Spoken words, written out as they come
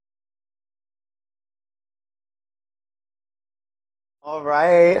All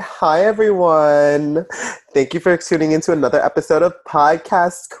right. Hi, everyone. Thank you for tuning into another episode of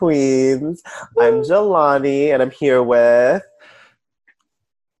Podcast Queens. I'm Jelani, and I'm here with.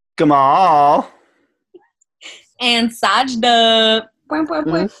 Gamal. And Sajda.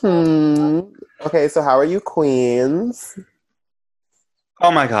 Okay, so how are you, Queens? Oh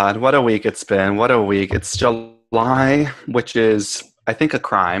my God, what a week it's been. What a week. It's July, which is, I think, a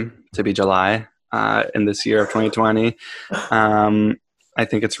crime to be July in this year of 2020. I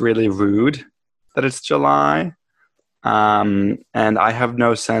think it's really rude that it's July. And I have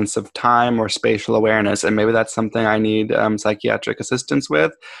no sense of time or spatial awareness. And maybe that's something I need psychiatric assistance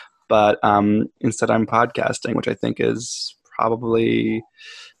with. But instead, I'm podcasting, which I think is probably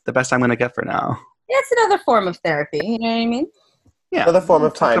the best I'm going to get for now. Yeah, it's another form of therapy. You know what I mean? Yeah, Another form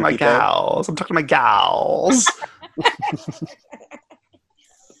of I'm talking to my timekeeping. gals. I'm talking to my gals. Yes.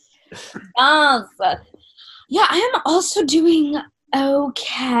 Yeah, I am also doing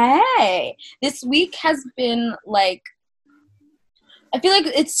okay. This week has been like, I feel like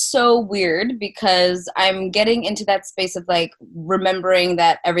it's so weird because I'm getting into that space of like remembering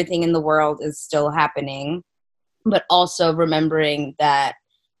that everything in the world is still happening, but also remembering that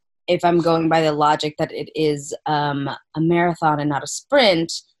if I'm going by the logic that it is a marathon and not a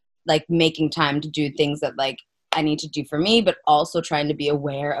sprint, like making time to do things that like I need to do for me, but also trying to be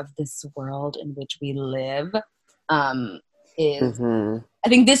aware of this world in which we live is, I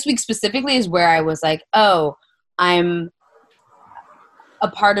think this week specifically is where I was like, oh, I'm a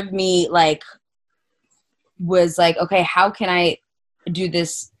part of me like was like, okay, how can I do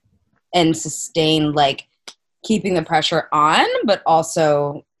this and sustain like keeping the pressure on, but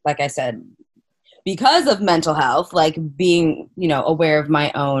also, like I said, because of mental health, like being, aware of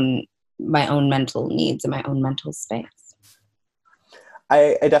my own mental needs and my own mental space.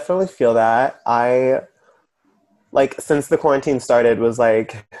 I definitely feel that. Since the quarantine started, was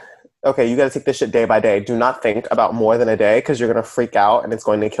like, okay, you got to take this shit day by day. Do not think about more than a day because you're going to freak out and it's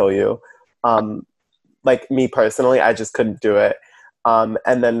going to kill you. Like me personally, I just couldn't do it. And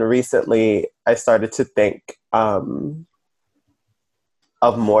then recently I started to think of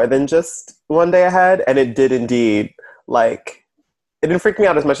more than just one day ahead. And it did indeed, like, it didn't freak me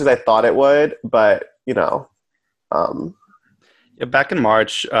out as much as I thought it would, but, Yeah, back in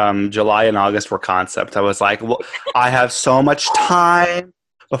March, July and August were concept. I was like, well, I have so much time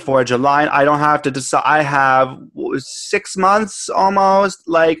before July. I don't have to decide. I have 6 months almost.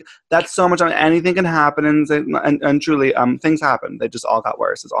 Like, that's so much time. Anything can happen. And truly, things happen. They just all got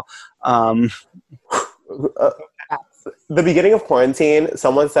worse is all. The beginning of quarantine,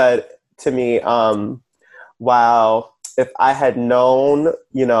 someone said to me, wow, if I had known,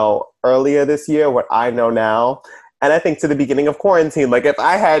 earlier this year what I know now, and I think to the beginning of quarantine, like if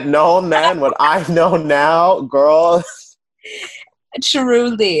I had known then what I know now, girl.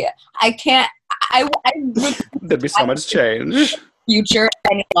 Truly, I can't. There'd be so much change. Future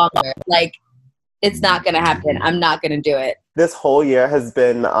any longer. Like, it's not gonna happen. I'm not gonna do it. This whole year has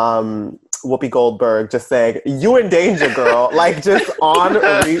been Whoopi Goldberg just saying, "You in danger, girl." Like just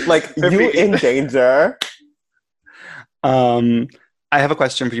you in danger. I have a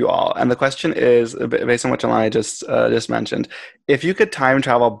question for you all, and the question is based on what Jelani just mentioned. If you could time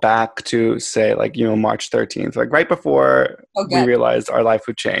travel back to, say, March 13th, like right before we realized our life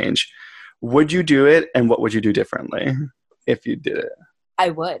would change, would you do it, and what would you do differently if you did it?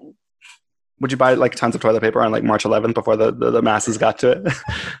 I would. Would you buy tons of toilet paper on March 11th before the masses got to it?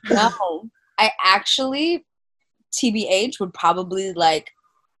 No, I actually, TBH, would probably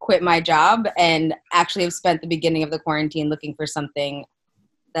quit my job and actually have spent the beginning of the quarantine looking for something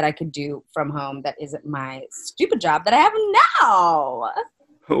that I could do from home that isn't my stupid job that I have now.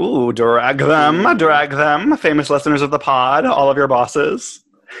 Ooh, drag them. Famous listeners of the pod, all of your bosses.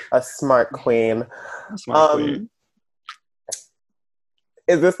 A smart queen. A smart queen.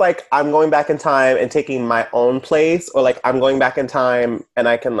 Is this I'm going back in time and taking my own place, or I'm going back in time and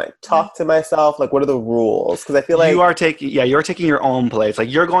I can talk to myself? What are the rules? Because I feel like you're taking your own place.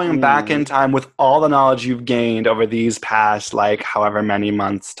 You're going back in time with all the knowledge you've gained over these past however many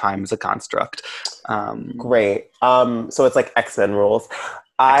months. Time is a construct. Great. So it's X-Men rules.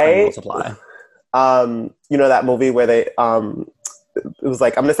 X-Men rules apply. That movie where they it was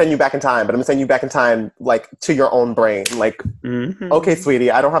I'm gonna send you back in time, but I'm gonna send you back in time to your own brain. Okay,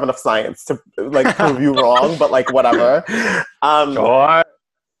 sweetie, I don't have enough science to prove you wrong, but whatever. Sure.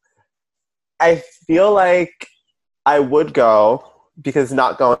 I feel like I would go because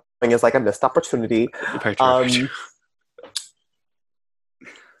not going is a missed opportunity.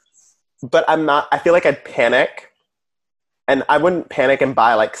 But I'm not. I feel like I'd panic, and I wouldn't panic and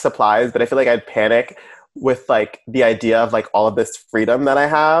buy supplies, but I feel like I'd panic with like the idea of like all of this freedom that I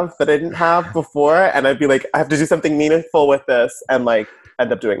have that I didn't have before, and I'd be like, I have to do something meaningful with this, and like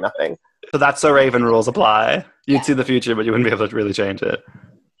end up doing nothing. So that's so Raven rules apply. You'd see the future, but you wouldn't be able to really change it.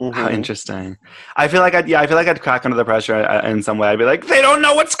 Mm-hmm. How interesting. I feel like I'd crack under the pressure in some way. I'd be like, they don't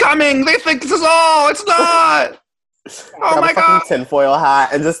know what's coming. They think this is all. It's not. Oh my God. Tinfoil hat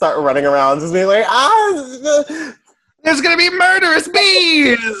and just start running around, just being like, there's gonna be murderous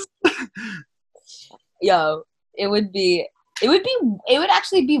bees. Yo, it would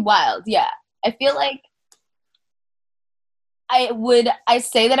actually be wild. Yeah, I feel like I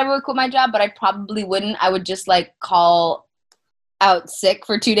say that I would quit my job, but I probably wouldn't. I would just like call out sick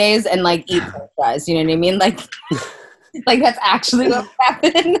for 2 days and like eat french fries. You know what I mean? Like, like that's actually what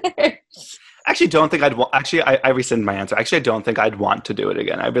happened there. Actually, don't think I'd want. Actually, I rescind my answer. Actually, I don't think I'd want to do it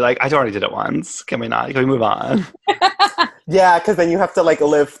again. I'd be like, I already did it once. Can we not? Can we move on? Yeah, because then you have to like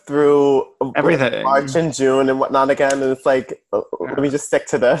live through everything, March and June and whatnot again, and it's like, let me just stick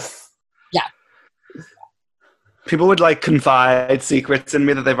to this. Yeah. People would like confide secrets in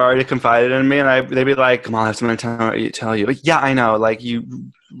me that they've already confided in me, and they'd be like, "Come on, I have something to tell you." Like, yeah, I know. Like,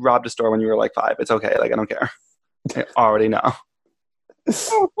 you robbed a store when you were like 5. It's okay. Like, I don't care. I already know.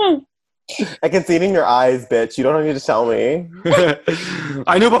 I can see it in your eyes, bitch. You don't need to tell me.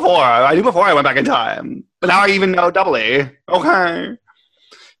 I knew before I went back in time, but now I even know doubly. Okay.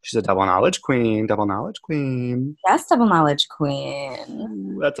 She's a double knowledge queen. Yes, double knowledge queen.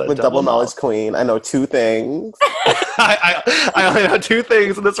 Ooh, that's a double knowledge queen. I know 2 things. I only know 2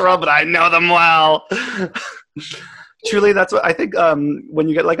 things in this world, but I know them well. Truly, that's what I think. When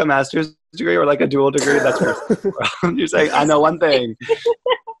you get like a master's degree or like a dual degree, that's what you're saying. I know one thing,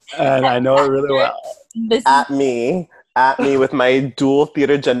 and I know it really well. At me with my dual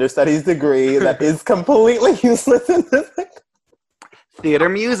theater gender studies degree that is completely useless in this. Theater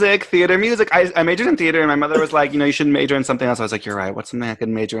music. I majored in theater, and my mother was like, you shouldn't major in something else. I was like, you're right. What's something I could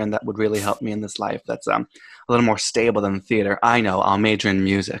major in that would really help me in this life that's a little more stable than theater? I know. I'll major in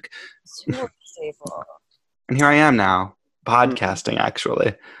music. Super stable. And here I am now, podcasting,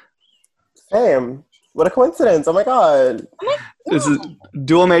 actually. Same. What a coincidence. Oh my God. This is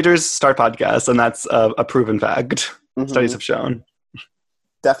dual majors start podcasts, and that's a proven fact. Mm-hmm. Studies have shown.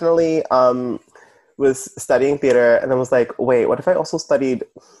 Definitely was studying theater, and I was like, wait, what if I also studied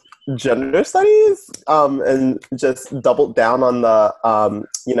gender studies? And just doubled down on the,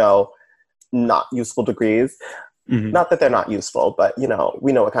 not useful degrees. Mm-hmm. Not that they're not useful, but, we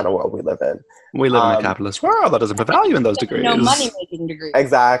know what kind of world we live in. We live in a capitalist world that doesn't put value in those degrees. No money-making degrees.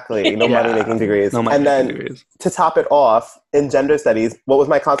 Exactly. No money-making degrees. And then to top it off, in gender studies, what was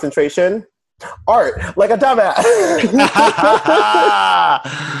my concentration? Art, like a dumbass.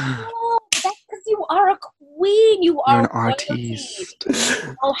 That's because you are a queen. You're an artist.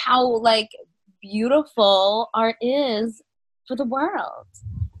 You know how, like, beautiful art is for the world.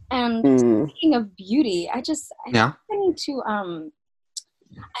 And speaking of beauty, I need to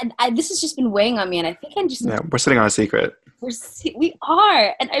this has just been weighing on me, and I think I'm just we're sitting on a secret. We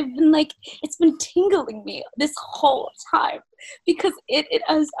are, and I've been like, it's been tingling me this whole time because it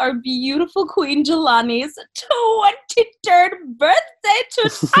is our beautiful Queen Jelani's 23rd birthday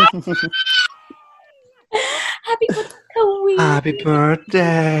today. Happy birthday, Queen! Happy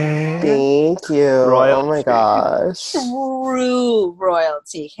birthday! Thank you. Royalty. Oh my gosh! True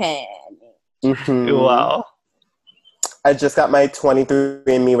royalty, honey. Mm-hmm. Wow. I just got my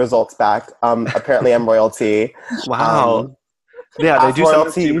 23andMe results back. Apparently, I'm royalty. Wow. Yeah, they do send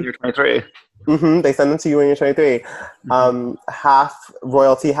them to you when you're 23. Mm-hmm. They send them to you when you're 23. Half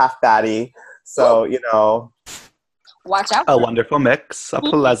royalty, half baddie. So, watch out. A wonderful mix, a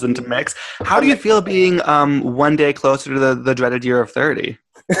pleasant mix. How do you feel being one day closer to the dreaded year of 30?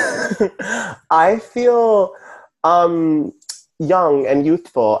 I feel young and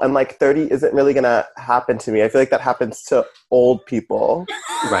youthful, and like 30 isn't really gonna happen to me. I feel like that happens to old people.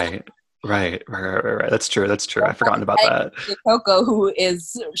 Right. That's true. I've forgotten about that. Coco, who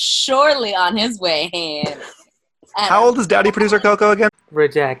is surely on his way in. How old is Daddy Producer Coco again?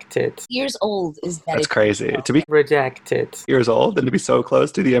 Rejected. Years old is Daddy. That's crazy. To be rejected. Years old and to be so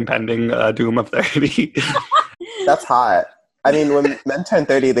close to the impending doom of 30. That's hot. I mean, when men turn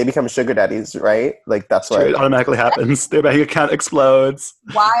 30, they become sugar daddies, right? Like, that's what it automatically happens. Their bank account explodes.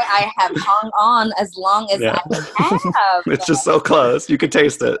 Why I have hung on as long as I have. It's just so close. You could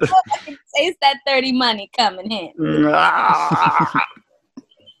taste it. I can taste that 30 money coming in.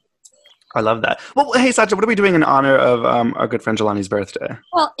 I love that. Well, hey, Satya, what are we doing in honor of our good friend Jelani's birthday?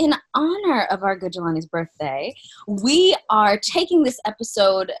 Well, in honor of our good Jelani's birthday, we are taking this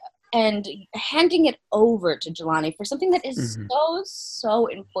episode and handing it over to Jelani for something that is so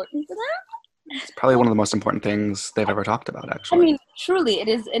important to them. It's probably one of the most important things they've ever talked about, I actually. mean, truly, it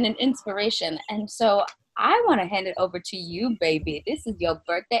is an inspiration. And so I want to hand it over to you, baby. This is your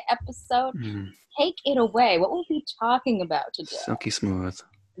birthday episode. Take it away. What will we be talking about today? Silky smooth.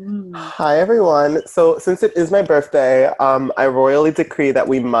 Hi, everyone. So since it is my birthday, I royally decree that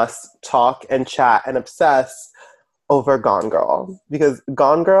we must talk and chat and obsess over Gone Girl. Because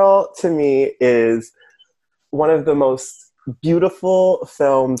Gone Girl, to me, is one of the most beautiful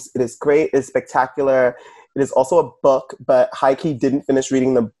films. It is great. It is spectacular. It is also a book, but high-key didn't finish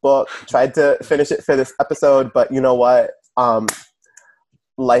reading the book. Tried to finish it for this episode, but you know what?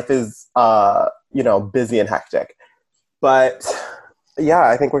 Life is, busy and hectic. But yeah,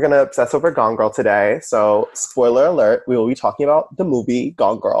 I think we're going to obsess over Gone Girl today. So spoiler alert, we will be talking about the movie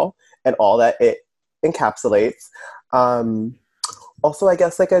Gone Girl and all that it encapsulates. Also, I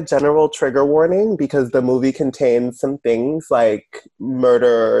guess like a general trigger warning, because the movie contains some things like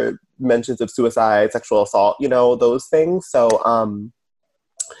murder, mentions of suicide, sexual assault, those things. So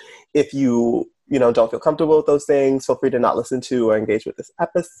if you, don't feel comfortable with those things, feel free to not listen to or engage with this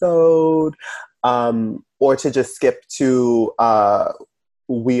episode, or to just skip to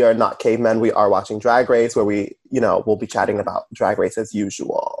We Are Not Cavemen, We Are Watching Drag Race, where we, we'll be chatting about Drag Race as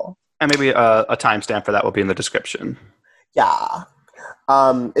usual. And maybe a timestamp for that will be in the description. Yeah.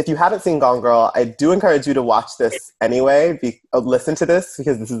 If you haven't seen Gone Girl, I do encourage you to watch this anyway. Listen to this,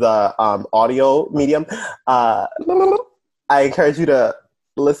 because this is a audio medium. I encourage you to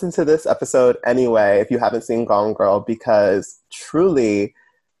listen to this episode anyway if you haven't seen Gone Girl, because truly,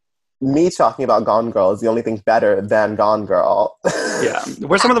 me talking about Gone Girl is the only thing better than Gone Girl. Yeah,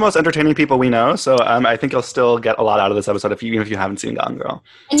 we're some of the most entertaining people we know, so I think you'll still get a lot out of this episode even if you haven't seen Gone Girl.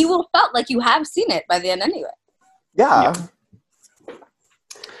 And you will felt like you have seen it by the end anyway. Yeah.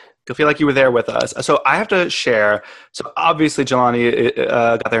 You'll feel like you were there with us. So I have to share. So obviously, Jelani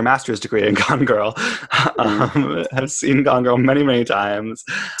got their master's degree in Gone Girl. Have seen Gone Girl many, many times.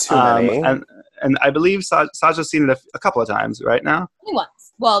 Too many. And I believe Saja's seen it a couple of times, right now? Only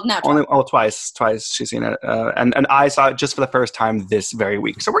once. Well, now twice. Twice she's seen it, and I saw it just for the first time this very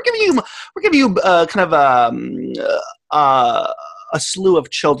week. So we're giving you kind of a slew of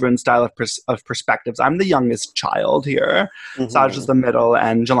children style of perspectives. I'm the youngest child here. Mm-hmm. Saja's the middle,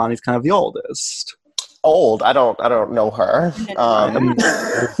 and Jelani's kind of the oldest. Old? I don't know her.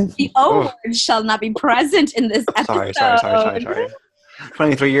 The old word shall not be present in this episode. Sorry.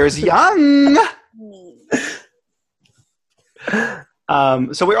 23 years young.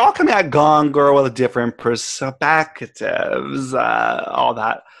 So we're all coming at Gone Girl with different perspectives. All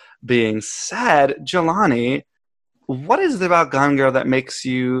that being said, Jelani, what is it about Gone Girl that makes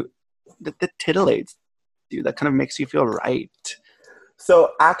you, that titillates you, that kind of makes you feel right?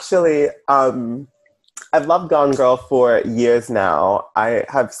 So actually, I've loved Gone Girl for years now. I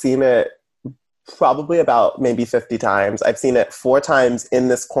have seen it probably about maybe 50 times. I've seen it 4 times in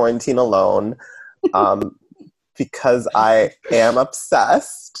this quarantine alone, because I am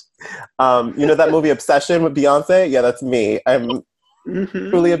obsessed. That movie Obsession with Beyonce? Yeah, that's me. I'm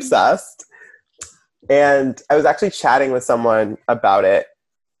truly obsessed. And I was actually chatting with someone about it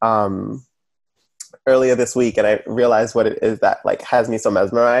earlier this week, and I realized what it is that has me so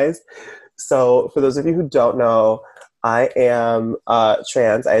mesmerized. So for those of you who don't know, I am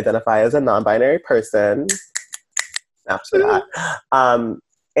trans. I identify as a non-binary person. Snaps for that.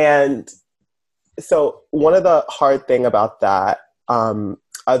 And so one of the hard thing about that,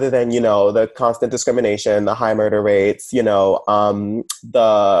 other than, the constant discrimination, the high murder rates, the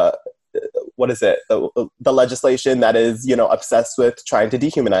legislation that is, obsessed with trying to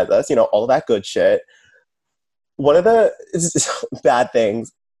dehumanize us, all that good shit. One of the bad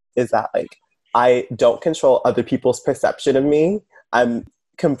things is that, I don't control other people's perception of me. I'm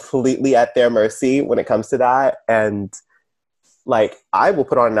completely at their mercy when it comes to that. And, I will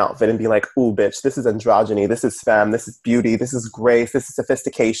put on an outfit and be like, ooh, bitch, this is androgyny, this is femme, this is beauty, this is grace, this is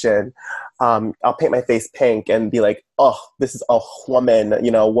sophistication. I'll paint my face pink and be like, oh, this is a woman,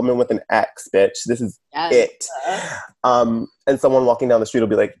 woman with an X, bitch. This is it. And someone walking down the street will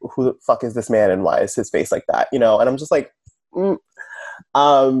be like, who the fuck is this man and why is his face like that? And I'm just like, And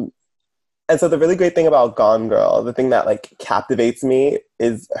so the really great thing about Gone Girl, the thing that captivates me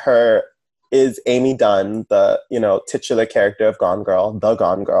is Amy Dunn, the, titular character of Gone Girl, the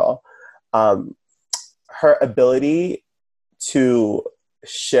Gone Girl. Her ability to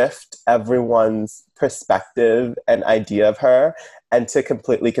shift everyone's perspective and idea of her and to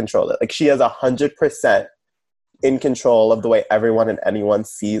completely control it. She has 100% in control of the way everyone and anyone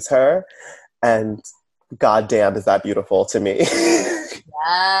sees her. And goddamn, is that beautiful to me.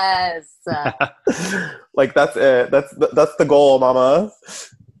 Yes. That's it. That's the goal, mama.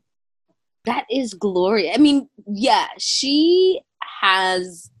 That is glorious. I mean, yeah, she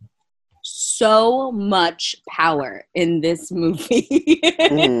has so much power in this movie.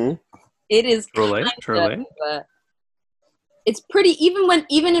 Mhm. It is Truly, kind truly. of, it's pretty,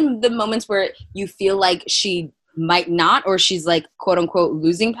 even in the moments where you feel like she might not, or she's like quote unquote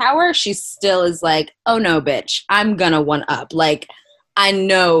losing power, she still is like, oh no, bitch, I'm gonna one up. Like, I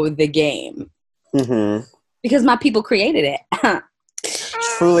know the game Mhm. because my people created it.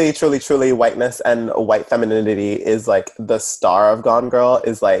 Truly, truly, truly, whiteness and white femininity is like the star of Gone Girl.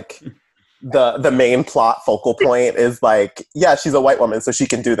 Is like the main plot focal point. Is like, yeah, she's a white woman, so she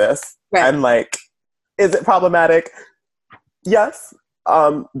can do this. Right. And like, is it problematic? Yes.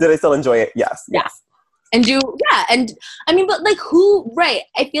 Did I still enjoy it? Yes. Yeah. Yes. And I mean, but like who, right?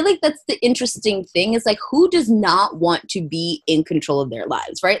 I feel like that's the interesting thing is like who does not want to be in control of their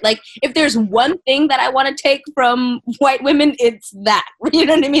lives, right? Like if there's one thing that I want to take from white women, it's that. You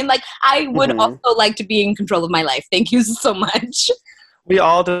know what I mean? Like I would also like to be in control of my life. Thank you so much. We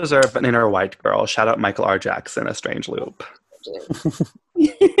all deserve an inner white girl. Shout out Michael R. Jackson, A Strange Loop.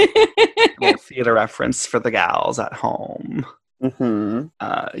 Little theater reference for the gals at home. Mm-hmm.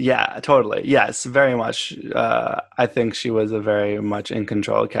 Yeah, totally. Yes, very much. I think she was a very much in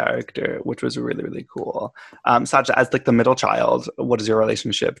control character, which was really, really cool. Sacha, as like the middle child, what is your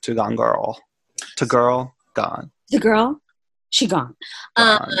relationship to Gone Girl? To Girl Gone? The girl, she gone.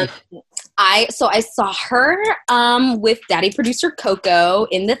 Gone. I saw her with Daddy Producer Coco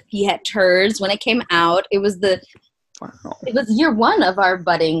in the theaters when it came out. It was Wow. It was year one of our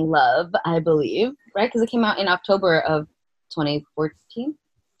budding love, I believe, right? Because it came out in October of 2014,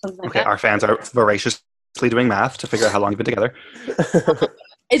 something like Okay, that. our fans are voraciously doing math to figure out how long you've been together.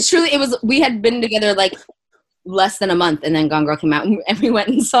 We had been together like less than a month, and then Gone Girl came out, and we went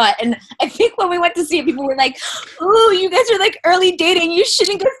and saw it. And I think when we went to see it, people were like, "Ooh, you guys are like early dating. You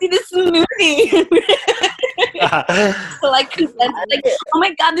shouldn't go see this movie." So like, like, oh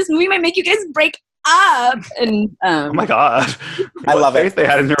my god, this movie might make you guys break up. And Oh my god, I love faith it. they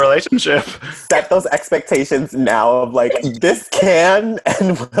had in your relationship. Set those expectations now of like, this can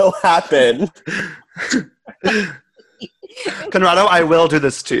and will happen. Conrado, I will do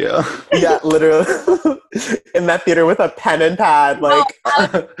this to you. Yeah, literally. In that theater with a pen and pad, like,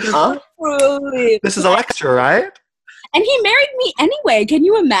 huh? Truly. This is a lecture, right? And he married me anyway. Can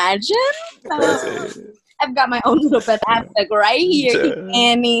you imagine? I've got my own little Ben Affleck right here,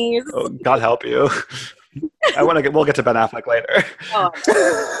 Annie's. Oh, God help you. We'll get to Ben Affleck later. Oh.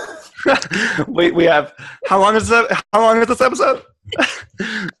 we have, how long is this episode?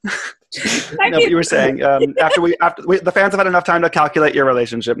 No, but you were saying after the fans have had enough time to calculate your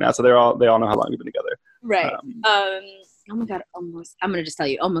relationship now, so they all know how long you've been together. Right. Oh my god, almost. I'm gonna just tell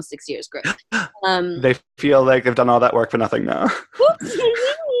you, almost 6 years. Great. They feel like they've done all that work for nothing now.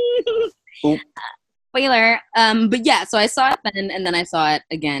 Spoiler. But yeah, so I saw it then, and then I saw it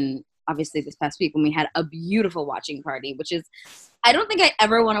again, obviously this past week when we had a beautiful watching party, which is, I don't think I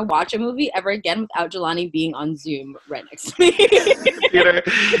ever want to watch a movie ever again without Jelani being on Zoom right next to me. Theater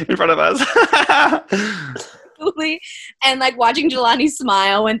in front of us. And like watching Jelani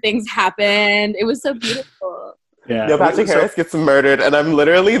smile when things happened. It was so beautiful. Yeah. Neil Patrick Harris gets murdered, and I'm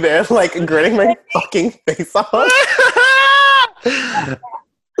literally there, like, gritting my fucking face off.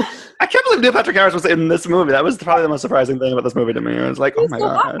 I can't believe Neil Patrick Harris was in this movie. That was probably the most surprising thing about this movie to me. It was like, oh my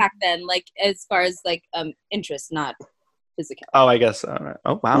god. Back then, like as far as like interest, not physical. Oh, I guess.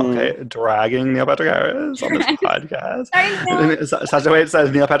 Oh wow. Okay, dragging Neil Patrick Harris on this podcast. Such a way it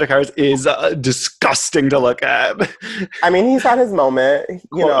says Neil Patrick Harris is disgusting to look at. I mean, he's had his moment.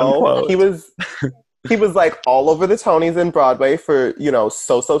 You know, unquote. He was like all over the Tonys and Broadway for, you know,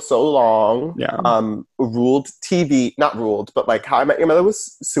 so long. Yeah. Ruled TV, not ruled, but like How I Met Your Mother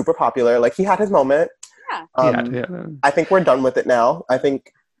was super popular. Like he had his moment. Yeah. Yeah. I think we're done with it now. I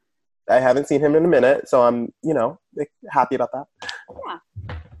think I haven't seen him in a minute, so I'm, you know, happy about that. Yeah.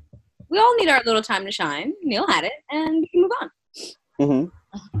 We all need our little time to shine. Neil had it, and we can move on.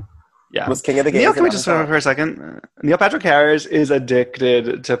 Mm-hmm. Yeah. Was king of the game. Neil, can we just for a second? Neil Patrick Harris is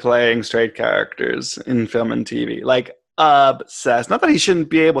addicted to playing straight characters in film and TV. Like, obsessed. Not that he shouldn't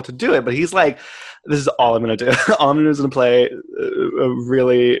be able to do it, but he's like, this is all I'm going to do. All I'm going to do is going to play a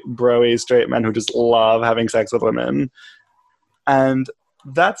really bro-y straight men who just love having sex with women. And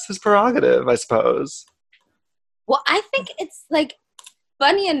that's his prerogative, I suppose. Well, I think it's like,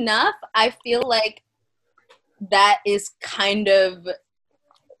 funny enough, I feel like that is kind of,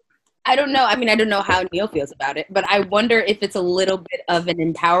 I don't know. I mean, I don't know how Neil feels about it, but I wonder if it's a little bit of an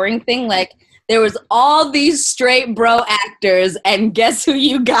empowering thing. Like, there was all these straight bro actors, and guess who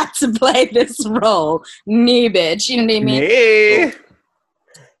you got to play this role? Me, bitch. You know what I mean? Hey.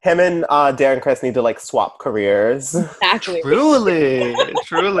 Him and Darren Criss need to like swap careers. Exactly.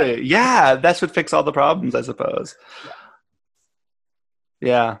 Truly. Yeah, that should fix all the problems, I suppose.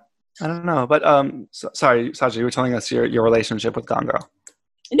 Yeah. I don't know. But sorry, Saja, you were telling us your relationship with Gone Girl.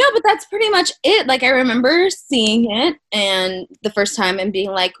 No, but that's pretty much it. Like, I remember seeing it and the first time and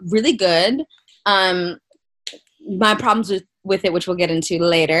being like, really good. My problems with it, which we'll get into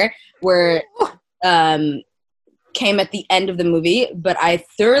later, were came at the end of the movie, but I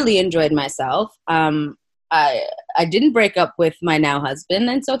thoroughly enjoyed myself. I didn't break up with my now husband,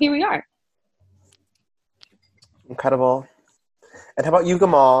 and so here we are. Incredible. And how about you,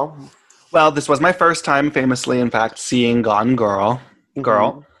 Gamal? Well, this was my first time, famously, in fact, seeing Gone Girl.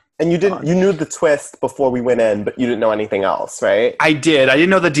 Mm-hmm. And you knew the twist before we went in, but you didn't know anything else, right? I did. I didn't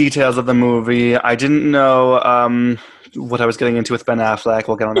know the details of the movie. I didn't know what I was getting into with Ben Affleck.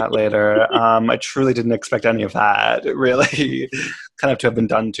 We'll get on that later. I truly didn't expect any of that. It really kind of to have been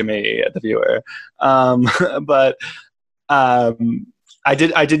done to me, the viewer. But I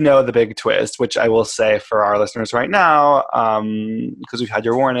did know the big twist, which I will say for our listeners right now, because we've had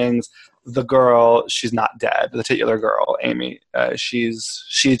your warnings. The girl, she's not dead. The titular girl, Amy, she's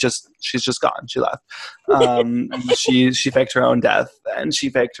just gone. She left. She faked her own death, and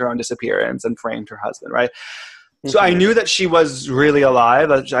she faked her own disappearance and framed her husband. Right. Mm-hmm. So I knew that she was really alive.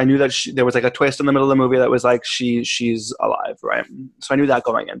 I knew that there was like a twist in the middle of the movie that was like she's alive. Right. So I knew that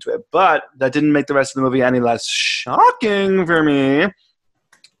going into it, but that didn't make the rest of the movie any less shocking for me.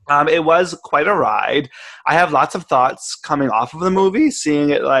 It was quite a ride. I have lots of thoughts coming off of the movie, seeing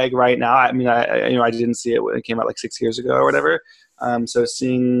it like right now. I mean, I didn't see it when it came out like 6 years ago or whatever. So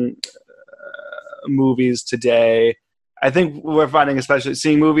seeing movies today, I think we're finding, especially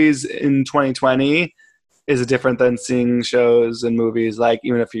seeing movies in 2020 is different than seeing shows and movies like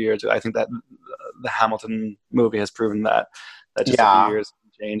even a few years ago. I think that the Hamilton movie has proven that just a few years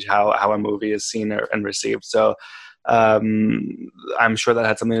can change how a movie is seen and received. So I'm sure that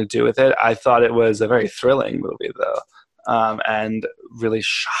had something to do with it. I thought it was a very thrilling movie, though, and really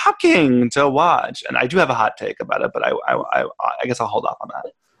shocking to watch. And I do have a hot take about it, but I guess I'll hold off on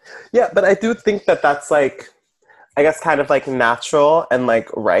that. Yeah, but I do think that that's like, I guess, kind of like natural and like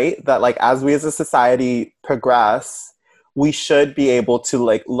right that like as we as a society progress, we should be able to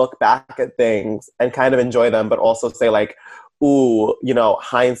like look back at things and kind of enjoy them, but also say like, ooh,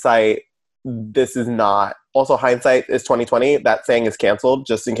 hindsight. This is not. Also, hindsight is 2020. That saying is canceled,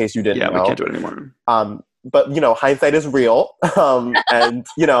 just in case you didn't know. Yeah, we can't do it anymore. But, hindsight is real. And,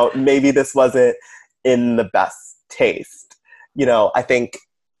 maybe this wasn't in the best taste. I think,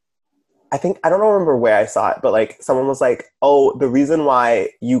 I don't remember where I saw it, but, like, someone was like, oh, the reason why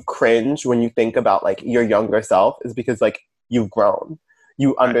you cringe when you think about, like, your younger self is because, like, you've grown.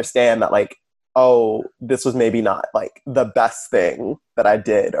 You understand that, like, oh, this was maybe not, like, the best thing that I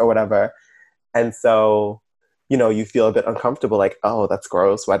did or whatever. And so, you feel a bit uncomfortable, like, oh, that's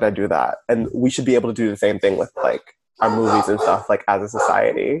gross. Why did I do that? And we should be able to do the same thing with, like, our movies and stuff, like, as a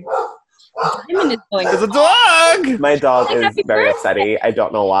society. Diamond is going. There's a dog! My dog is very upsetty. I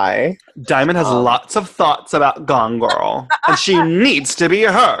don't know why. Diamond has lots of thoughts about Gone Girl, and she needs to be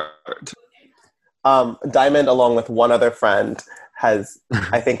heard. Diamond, along with one other friend, I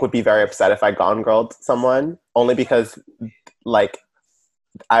think would be very upset if I Gone Girled someone, only because, like,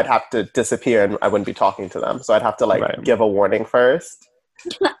 I'd have to disappear and I wouldn't be talking to them. So I'd have to give a warning first.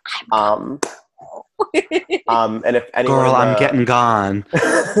 And if anyone, girl, I'm getting gone.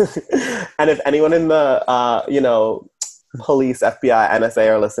 And if anyone in the, police, FBI, NSA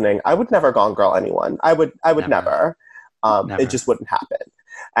are listening, I would never Gone Girl anyone. I would never. It just wouldn't happen.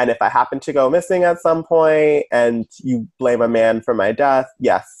 And if I happen to go missing at some point and you blame a man for my death,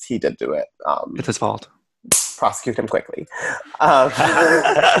 yes, he did do it. It's his fault. Prosecute him quickly.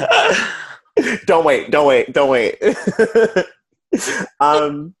 Don't wait.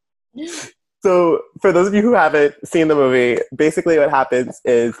 So for those of you who haven't seen the movie, basically what happens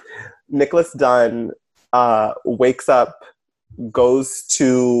is Nicholas Dunn wakes up, goes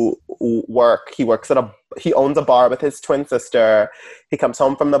to work. He owns a bar with his twin sister. He comes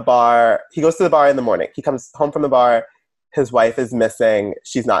home from the bar. He goes to the bar in the morning. He comes home from the bar. His wife is missing.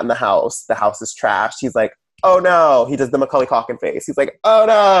 She's not in the house. The house is trashed. He's like, oh no. He does the Macaulay Culkin face. He's like, oh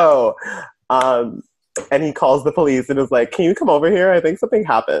no. And he calls the police and is like, can you come over here? I think something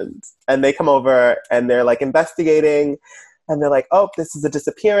happened. And they come over and they're like investigating. And they're like, oh, this is a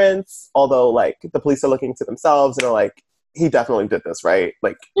disappearance. Although like the police are looking to themselves and are like, he definitely did this, right?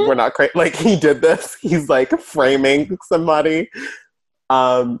 Like, we're not crazy. Like, he did this. He's like framing somebody.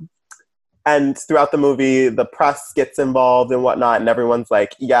 And throughout the movie, the press gets involved and whatnot, and everyone's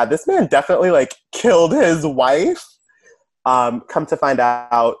like, yeah, this man definitely, like, killed his wife. Come to find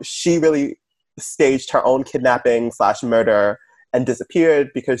out, she really staged her own kidnapping / murder and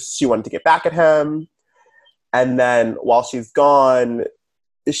disappeared because she wanted to get back at him. And then while she's gone,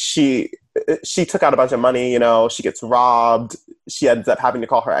 she took out a bunch of money, you know, she gets robbed. She ends up having to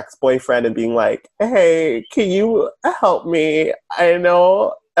call her ex-boyfriend and being like, hey, can you help me? I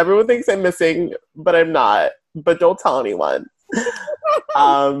know everyone thinks I'm missing, but I'm not. But don't tell anyone.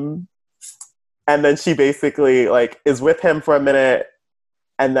 And then she basically, like, is with him for a minute.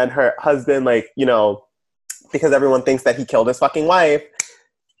 And then her husband, like, you know, because everyone thinks that he killed his fucking wife,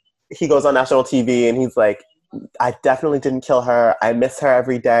 he goes on national TV and he's like, I definitely didn't kill her. I miss her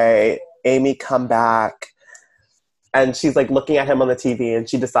every day. Amy, come back. And she's like looking at him on the TV and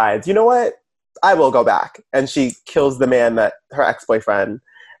she decides, you know what? I will go back. And she kills the man, that her ex-boyfriend,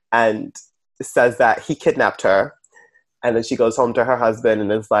 and says that he kidnapped her. And then she goes home to her husband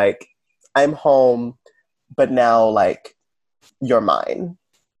and is like, I'm home, but now, like, you're mine.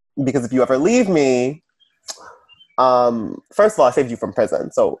 Because if you ever leave me, first of all, I saved you from prison,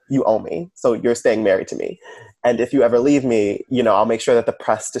 so you owe me. So you're staying married to me. And if you ever leave me, you know, I'll make sure that the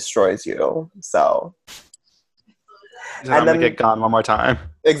press destroys you. So. And I'm going to get gone one more time.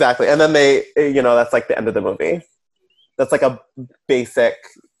 Exactly. And then they, you know, that's like the end of the movie. That's like a basic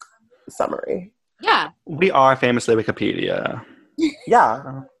summary. Yeah. We are famously Wikipedia.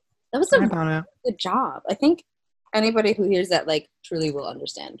 Yeah. That was a good job. I think anybody who hears that, like, truly will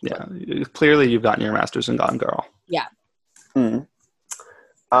understand. Yeah. Clearly you've gotten your master's in Gone Girl. Yeah. Mm.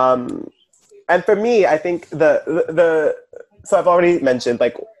 And for me, I think so I've already mentioned,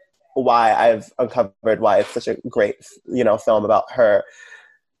 like, why I've uncovered why it's such a great, you know, film about her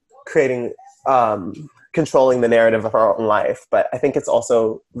creating, controlling the narrative of her own life. But I think it's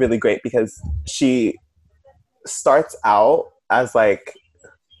also really great because she starts out as, like,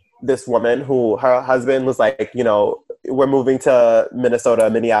 this woman who her husband was like, you know, we're moving to Minnesota,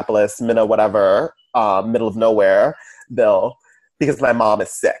 Minneapolis, whatever, middle of nowhere, Bill, because my mom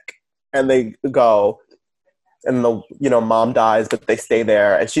is sick. And they go, and the, you know, mom dies, but they stay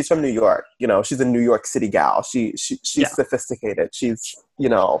there. And she's from New York. You know, she's a New York City gal. She's sophisticated. She's, you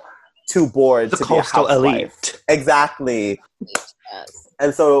know, too bored to be a housewife. Elite. Exactly. Yes.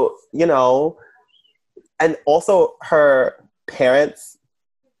 And so, you know, and also her parents,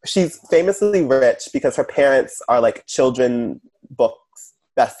 she's famously rich because her parents are, like, children books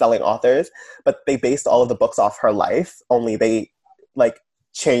best-selling authors, but they based all of the books off her life, only they, like,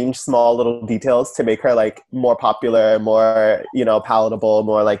 change small little details to make her, like, more popular, more, you know, palatable,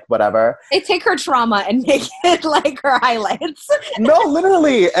 more, like, whatever. They take her trauma and make it, like, her highlights. No,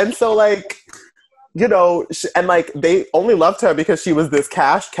 literally. And so, like, you know, and, like, they only loved her because she was this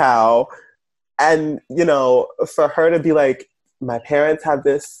cash cow. And, you know, for her to be like, my parents have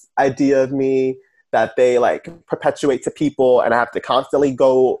this idea of me that they, like, perpetuate to people, and I have to constantly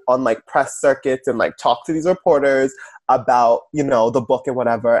go on, like, press circuits and, like, talk to these reporters about, you know, the book and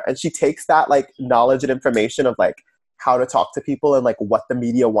whatever. And she takes that, like, knowledge and information of, like, how to talk to people and, like, what the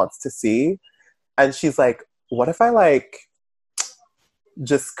media wants to see. And she's like, what if I, like,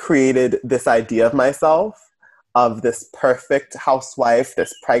 just created this idea of myself, of this perfect housewife,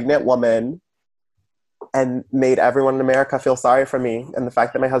 this pregnant woman, and made everyone in America feel sorry for me and the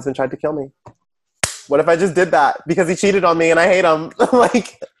fact that my husband tried to kill me. What if I just did that because he cheated on me and I hate him?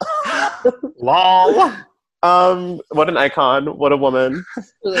 Like, lol. What an icon. What a woman.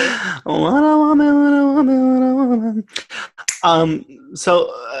 What a woman.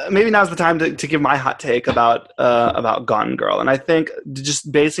 So maybe now's the time to give my hot take about Gone Girl. And I think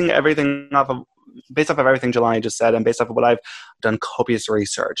just based off of everything Jelani just said, and based off of what I've done copious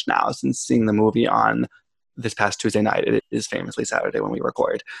research now since seeing the movie on this past Tuesday night. It is famously Saturday when we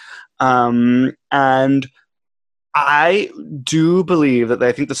record. And I do believe that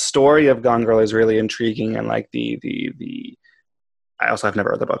I think the story of Gone Girl is really intriguing, and like I also have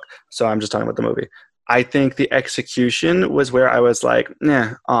never read the book, so I'm just talking about the movie. I think the execution was where I was like,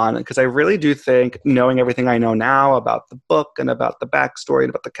 because I really do think, knowing everything I know now about the book and about the backstory and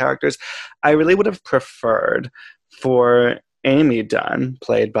about the characters, I really would have preferred for Amy Dunn,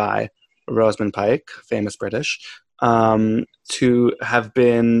 played by Rosamund Pike, famous British, to have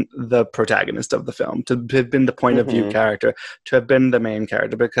been the protagonist of the film, to have been the point of view character, to have been the main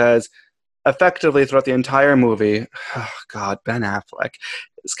character, because effectively throughout the entire movie, Ben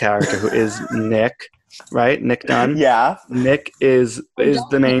Affleck's character, who is Nick, right? Nick Dunn. Yeah. Nick is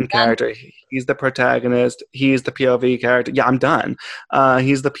the main character. He's the protagonist. He's the POV character. Yeah, I'm done.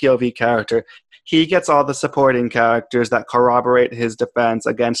 He's the POV character. He gets all the supporting characters that corroborate his defense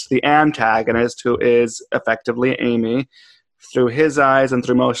against the antagonist, who is effectively Amy, through his eyes and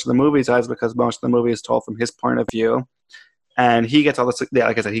through most of the movie's eyes, because most of the movie is told from his point of view. and he gets all the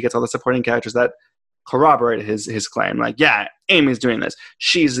like I said, he gets all the supporting characters that corroborate his claim. Like, yeah, Amy's doing this.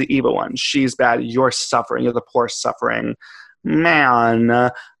 She's the evil one. She's bad. You're suffering. You're the poor suffering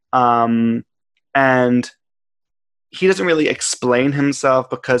man. And he doesn't really explain himself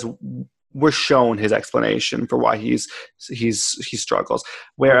because we're shown his explanation for why he struggles.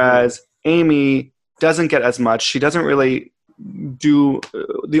 Whereas Amy doesn't get as much. She doesn't really do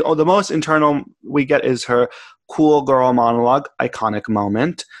the most internal we get is her cool girl monologue, iconic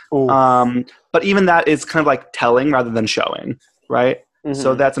moment. But even that is kind of like telling rather than showing, right? Mm-hmm.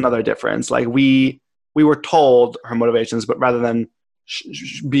 So that's another difference. Like we were told her motivations, but rather than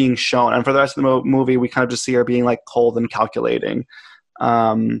being shown. And for the rest of the movie, we kind of just see her being like cold and calculating.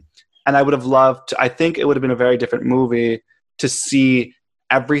 And I would have loved, I think it would have been a very different movie to see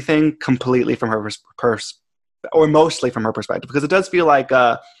everything completely from her or mostly from her perspective, because it does feel like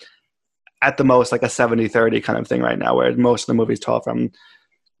at the most like a 70-30 kind of thing right now, where most of the movie's told from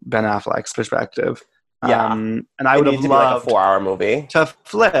Ben Affleck's perspective. Yeah. And I would have loved like a 4-hour movie to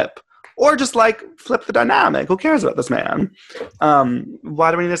flip, or just like flip the dynamic. Who cares about this man?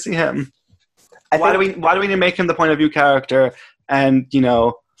 Why do we need to see him? Why do we need to make him the point of view character and, you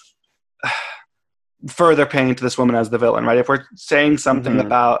know, further paint this woman as the villain, right? If we're saying something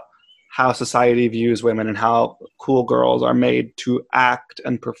about how society views women and how cool girls are made to act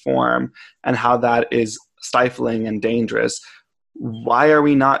and perform and how that is stifling and dangerous, why are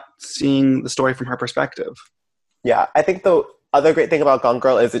we not seeing the story from her perspective? Yeah, I think the other great thing about Gone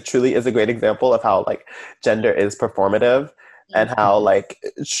Girl is it truly is a great example of how like gender is performative and how like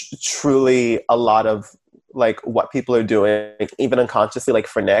truly a lot of like what people are doing, even unconsciously, like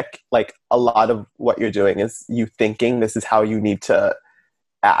for Nick, like a lot of what you're doing is you thinking this is how you need to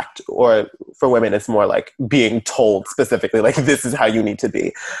act, or for women it's more like being told specifically like this is how you need to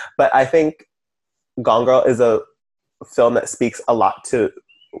be. But I think Gone Girl is a film that speaks a lot to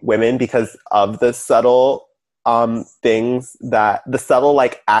women because of the subtle things, that the subtle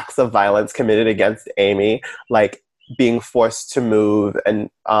like acts of violence committed against Amy, like being forced to move and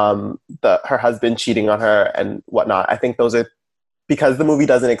her husband cheating on her and whatnot. I think those are, because the movie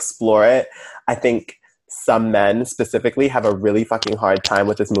doesn't explore it, I think some men specifically have a really fucking hard time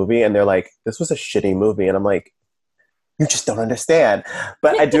with this movie, and they're like, this was a shitty movie. And I'm like, you just don't understand.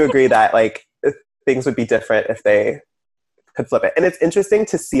 But I do agree that like things would be different if they could flip it. And it's interesting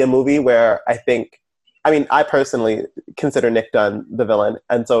to see a movie where I personally consider Nick Dunn the villain.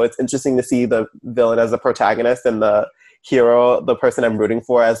 And so it's interesting to see the villain as the protagonist and the hero, the person I'm rooting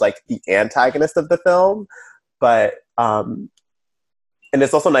for, as like the antagonist of the film. But, and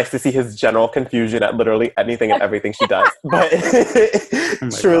it's also nice to see his general confusion at literally anything and everything she does. But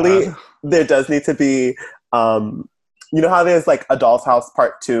truly, God, there does need to be, you know how there's like A Doll's House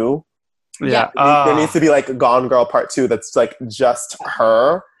Part 2? Yeah. There needs to be like Gone Girl Part 2 that's like just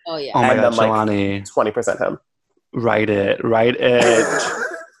her. Oh, yeah. Oh, my God, then, Jelani. 20% him. Write it.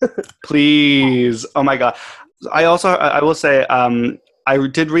 Please. Oh, my God. I will say, I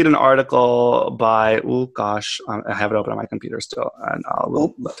did read an article by, I have it open on my computer still, and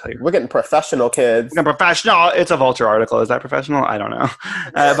I'll tell you. We're getting professional, kids. We're getting professional. It's a Vulture article. Is that professional? I don't know.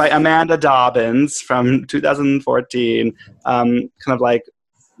 By Amanda Dobbins from 2014, kind of like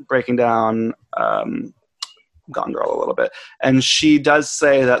breaking down Gone Girl a little bit. And she does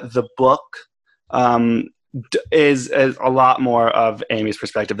say that the book is a lot more of Amy's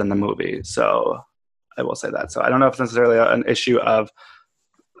perspective than the movie. So I will say that. So I don't know if it's necessarily an issue of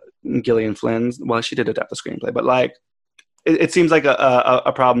Gillian Flynn's. Well, she did adapt the screenplay, but like it seems like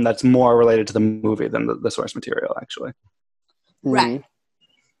a problem that's more related to the movie than the source material, actually. Right.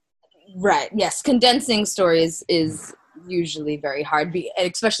 Right. Yes. Condensing stories is usually very hard,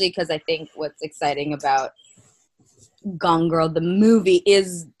 especially because I think what's exciting about Gone Girl, the movie,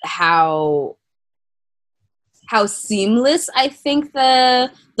 is how seamless I think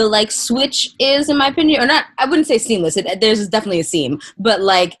the like switch is, in my opinion. Or not, I wouldn't say seamless. There's definitely a seam, but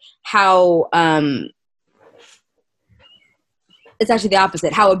like how it's actually the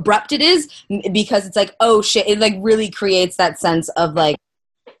opposite. How abrupt it is, because it's like, oh shit! It like really creates that sense of like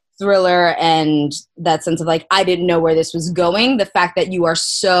thriller and that sense of like, I didn't know where this was going. The fact that you are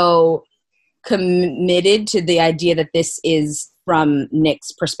so committed to the idea that this is from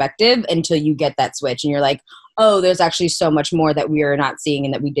Nick's perspective until you get that switch and you're like, oh, there's actually so much more that we are not seeing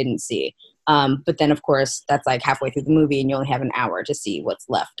and that we didn't see. But then of course that's like halfway through the movie and you only have an hour to see what's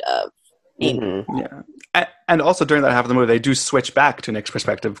left of Amy. Mm-hmm. Yeah. And also during that half of the movie, they do switch back to Nick's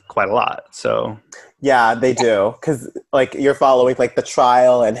perspective quite a lot. So yeah, they do. Because like you're following like the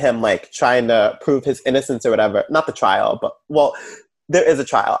trial and him like trying to prove his innocence or whatever. Not the trial, but there is a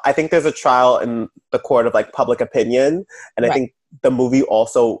trial. I think there's a trial in the court of like public opinion, and I think the movie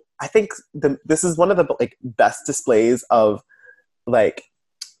also. I think this is one of the like best displays of like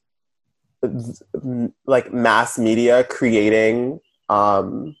mass media creating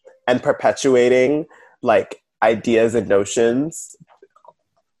and perpetuating like ideas and notions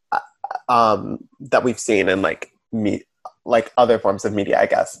that we've seen in like like other forms of media, I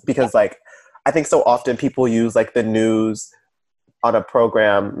guess, because like I think so often people use like the news on a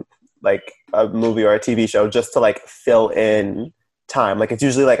program, like a movie or a TV show, just to like fill in time. Like it's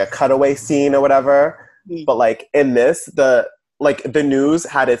usually like a cutaway scene or whatever. But like in this, the news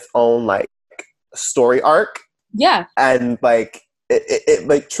had its own like story arc. Yeah. And like it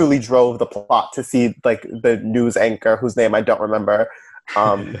like truly drove the plot to see like the news anchor, whose name I don't remember,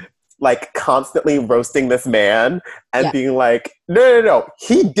 like constantly roasting this man and being like, no,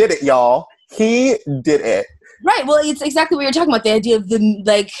 he did it, y'all. He did it. Right. Well, it's exactly what you're talking about. The idea of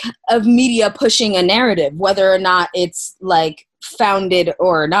of media pushing a narrative, whether or not it's like founded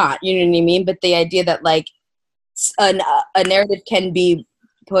or not. You know what I mean? But the idea that like a narrative can be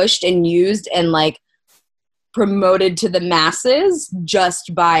pushed and used and like promoted to the masses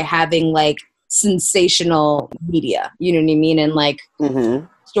just by having like sensational media. You know what I mean? And like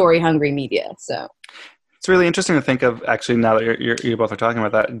story hungry media. So. It's really interesting to think of, actually, now that you both are talking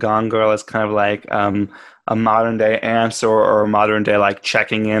about that, Gone Girl is kind of like a modern day answer or a modern day like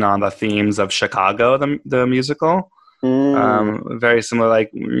checking in on the themes of Chicago, the musical. Very similar,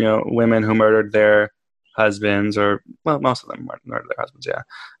 like, you know, women who murdered their husbands, or well, most of them murdered their husbands,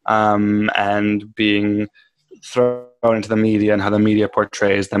 and being thrown into the media and how the media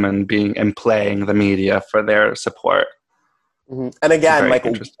portrays them and playing the media for their support. And again, like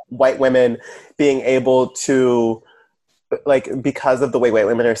white women being able to, like, because of the way white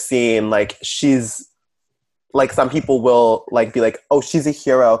women are seen, like she's, like some people will like be like, oh, she's a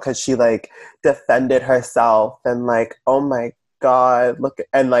hero because she like defended herself, and like, oh my God, look,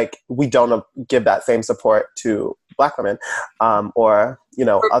 and like we don't give that same support to Black women, or you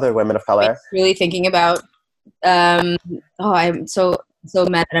know, other women of color. Really thinking about, I'm so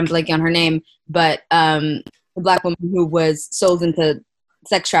mad that I'm blanking on her name, but the Black woman who was sold into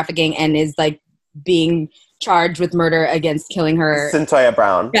sex trafficking and is like being charged with murder against killing her. Cyntoia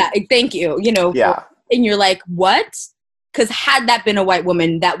Brown. Yeah, thank you. You know, and you're like, what? Because had that been a white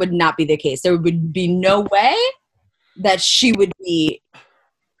woman, that would not be the case. There would be no way that she would be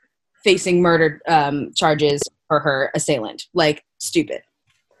facing murder charges for her assailant. Like, stupid.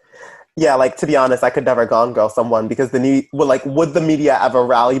 Yeah, like, to be honest, I could never Gone Girl someone because would the media ever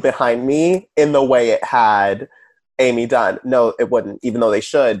rally behind me in the way it had Amy done? No, it wouldn't, even though they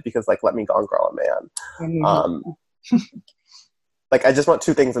should, because, like, let me Gone Girl a man. Like, I just want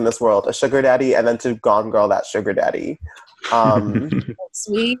two things in this world, a sugar daddy and then to Gone Girl that sugar daddy.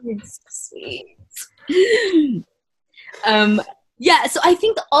 Sweet. Yeah, so I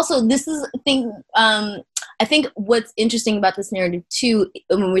think also this is a thing, I think what's interesting about this narrative too,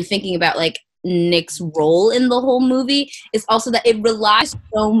 when we're thinking about like Nick's role in the whole movie, is also that it relies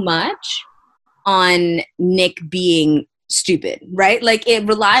so much on Nick being stupid, right? Like it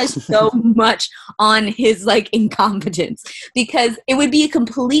relies so much on his like incompetence, because it would be a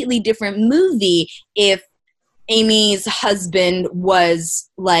completely different movie if Amy's husband was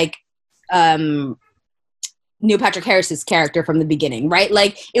like Neil Patrick Harris's character from the beginning, right?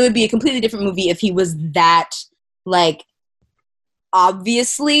 Like it would be a completely different movie if he was that like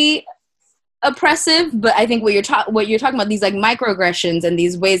obviously oppressive. But I think what you're talking about, these like microaggressions and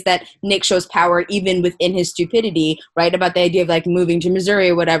these ways that Nick shows power even within his stupidity, right? About the idea of like moving to Missouri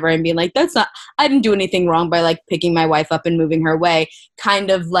or whatever and being like, I didn't do anything wrong by like picking my wife up and moving her away.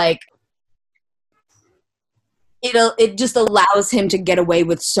 Kind of like it just allows him to get away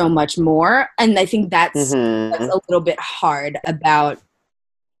with so much more. And I think that's a little bit hard about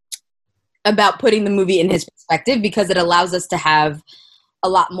putting the movie in his perspective, because it allows us to have a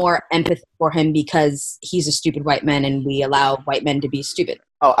lot more empathy for him because he's a stupid white man and we allow white men to be stupid.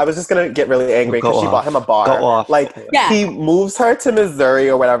 Oh, I was just going to get really angry because she bought him a bar. Like, he moves her to Missouri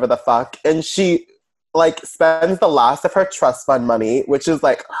or whatever the fuck, and she, like, spends the last of her trust fund money, which is,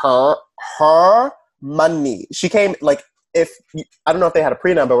 like, her money. She came, like, I don't know if they had a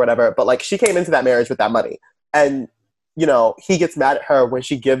prenup or whatever, but, like, she came into that marriage with that money. And, you know, he gets mad at her when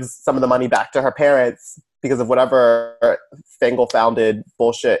she gives some of the money back to her parents because of whatever fangle-founded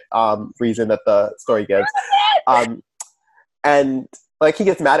bullshit reason that the story gives. And, like, he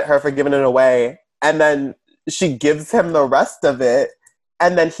gets mad at her for giving it away, and then she gives him the rest of it,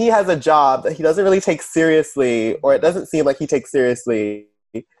 and then he has a job that he doesn't really take seriously, or it doesn't seem like he takes seriously,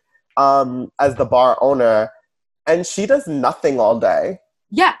 as the bar owner, And she does nothing all day.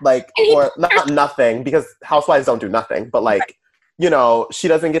 Yeah. Like, or not nothing, because housewives don't do nothing, but like, you know, she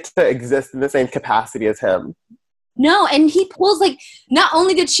doesn't get to exist in the same capacity as him. No, and he pulls like, not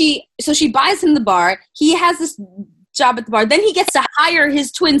only did she buys him the bar, he has this job at the bar, then he gets to hire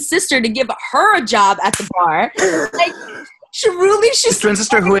his twin sister to give her a job at the bar. Like, she's his twin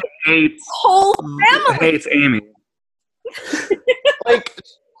sister who hates whole family. Hates Amy.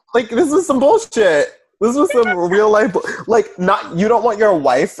 like this was some bullshit. This was some real life, like, not, you don't want your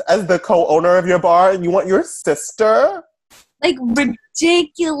wife as the co-owner of your bar, and you want your sister? Like,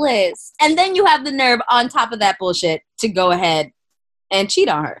 ridiculous. And then you have the nerve on top of that bullshit to go ahead and cheat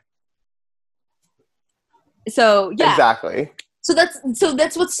on her. So, yeah. Exactly. So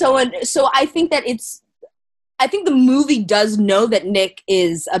that's what's so I think that I think the movie does know that Nick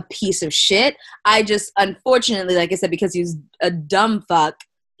is a piece of shit. I just, unfortunately, like I said, because he's a dumb fuck,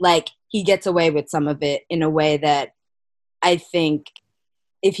 like, he gets away with some of it in a way that I think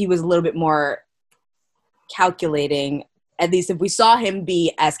if he was a little bit more calculating, at least if we saw him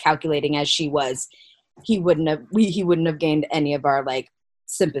be as calculating as she was, he wouldn't have gained any of our, like,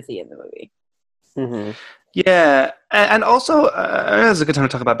 sympathy in the movie. Mm-hmm. Yeah, and also, it's a good time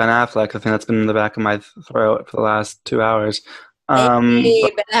to talk about Ben Affleck, the thing that's been in the back of my throat for the last 2 hours. Hey,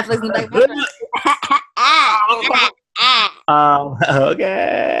 Ben Affleck's in the back of my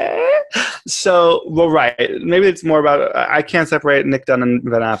okay. So, well, right. Maybe it's more about, I can't separate Nick Dunn and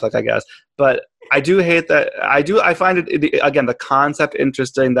Ben Affleck, I guess. But I do hate that. I find it, again, the concept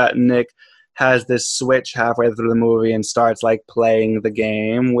interesting that Nick has this switch halfway through the movie and starts, like, playing the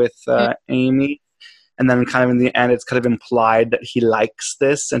game with Amy. And then kind of in the end, it's kind of implied that he likes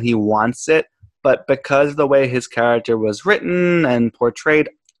this and he wants it. But because of the way his character was written and portrayed,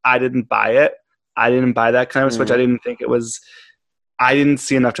 I didn't buy it. I didn't buy that kind of switch. I didn't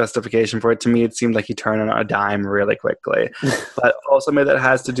see enough justification for it. To me, it seemed like he turned on a dime really quickly. But also maybe that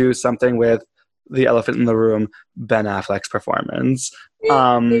has to do something with the elephant in the room, Ben Affleck's performance.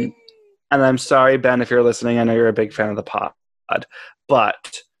 And I'm sorry, Ben, if you're listening. I know you're a big fan of the pod.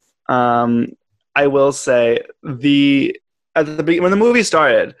 But I will say, when the movie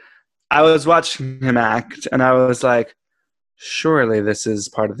started, I was watching him act, and I was like, surely this is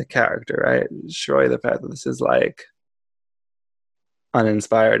part of the character, right? Surely the fact that this is, like,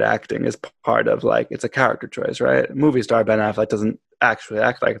 uninspired acting is part of, like, it's a character choice, right? Movie star Ben Affleck doesn't actually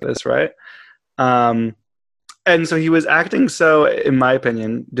act like this, right? And so he was acting so, in my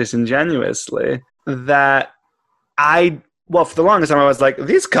opinion, disingenuously that well, for the longest time, I was like,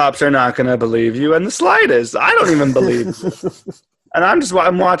 these cops are not going to believe you in the slightest. I don't even believe you. And I'm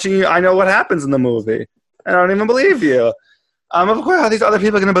watching you. I know what happens in the movie. I don't even believe you. Of course, how are these other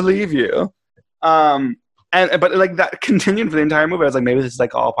people going to believe you? But like, that continued for the entire movie. I was like, maybe this is,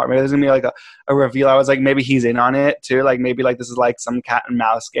 like, all part. Maybe there's going to be, like, a reveal. I was like, maybe he's in on it too. Like, maybe, like, this is, like, some cat and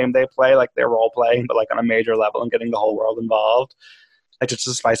mouse game they play. Like, they're role playing, but, like, on a major level and getting the whole world involved. Like, just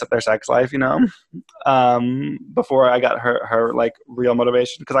to spice up their sex life, you know, before I got her like, real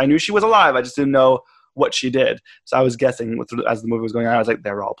motivation. Because I knew she was alive. I just didn't know what she did. So I was guessing as the movie was going on. I was like,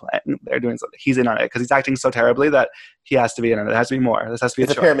 they're all playing. They're doing something. He's in on it. Because he's acting so terribly that he has to be in on it. There has to be more. This has to be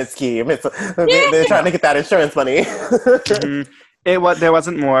It's a pyramid scheme. They're trying to get that insurance money. There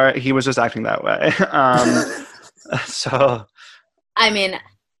wasn't more. He was just acting that way. So. I mean,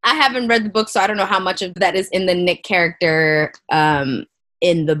 I haven't read the book, so I don't know how much of that is in the Nick character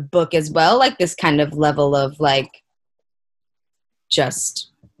in the book as well. Like, this kind of level of, like,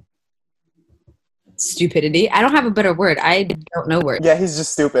 just stupidity. I don't have a better word. I don't know words. Yeah, he's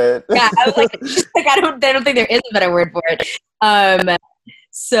just stupid. Yeah, I was like, I don't think there is a better word for it.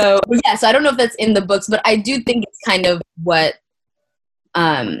 So I don't know if that's in the books, but I do think it's kind of what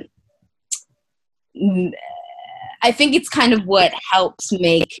I think it's kind of what helps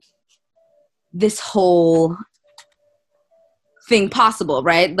make this whole thing possible,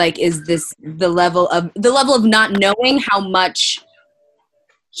 right? Like, is this the level of not knowing how much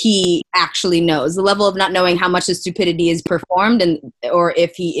he actually knows, the level of not knowing how much the stupidity is performed, or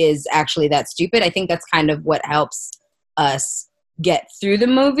if he is actually that stupid. I think that's kind of what helps us get through the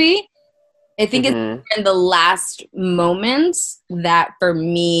movie. I think it's in the last moments that, for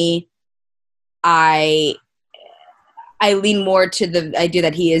me, I lean more to the idea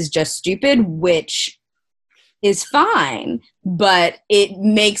that he is just stupid, which is fine, but it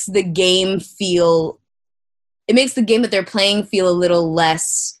makes the game that they're playing feel a little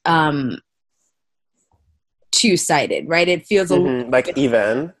less two-sided, right? It feels a little like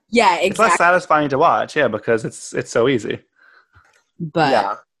even. Yeah, exactly. It's less satisfying to watch, yeah, because it's so easy. But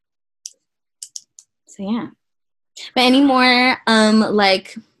yeah. So yeah. But any more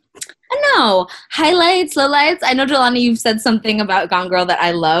like No, highlights, lowlights. I know, Jelani, you've said something about Gone Girl that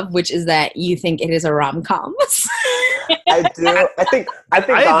I love, which is that you think it is a rom-com. I do. I think I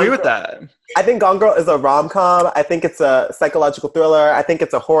Gone agree with Girl- that. I think Gone Girl is a rom-com. I think it's a psychological thriller. I think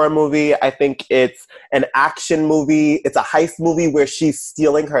it's a horror movie. I think it's an action movie. It's a heist movie where she's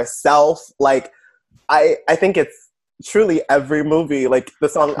stealing herself. Like, I think it's truly every movie. Like the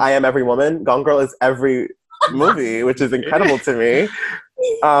song "I Am Every Woman," Gone Girl is every movie, which is incredible to me.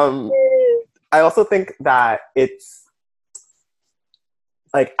 I also think that it's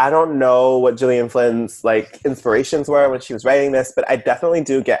like, I don't know what Gillian Flynn's like inspirations were when she was writing this, but I definitely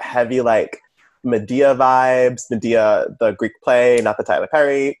do get heavy like Medea vibes. Medea, the Greek play, not the Tyler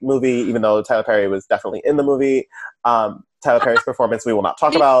Perry movie, even though Tyler Perry was definitely in the movie. Tyler Perry's performance we will not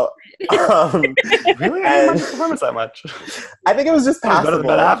talk about. Really? I didn't like the performance that much. I think it was just That was better than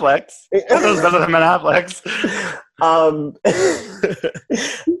Ben passable. Affleck's. That was better than Ben Affleck's.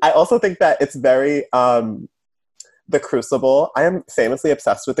 I also think that it's very The Crucible. I am famously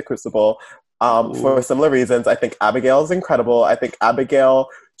obsessed with The Crucible for similar reasons. I think Abigail is incredible. I think Abigail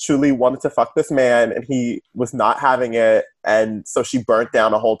truly wanted to fuck this man and he was not having it, and so she burnt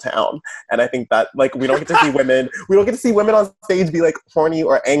down a whole town. And I think that like we don't get to see women on stage be like horny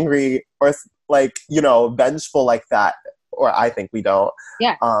or angry or like, you know, vengeful like that, or I think we don't.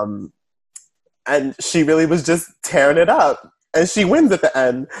 Yeah. And she really was just tearing it up, and she wins at the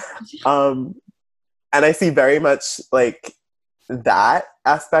end. And I see very much like that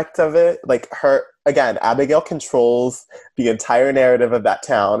aspect of it. Like her, again, Abigail controls the entire narrative of that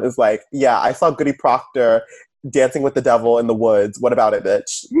town. Is like, yeah, I saw Goody Proctor dancing with the devil in the woods. What about it,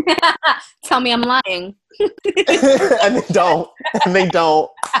 bitch? Tell me I'm lying. And they don't. And they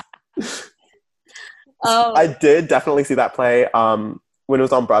don't. Oh, I did definitely see that play when it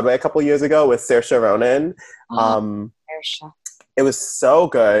was on Broadway a couple years ago with Saoirse Ronan. Saoirse. It was so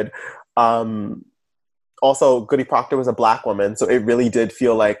good. Also, Goody Proctor was a Black woman, so it really did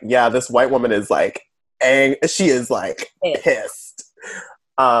feel like, yeah, this white woman is like, she is like pissed.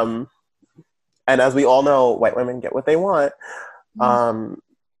 And as we all know, white women get what they want. All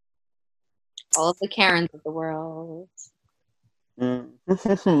of the Karens of the world.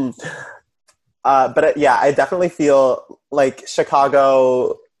 But yeah, I definitely feel like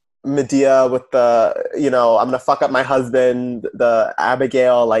Chicago Medea with the, you know, I'm gonna fuck up my husband, the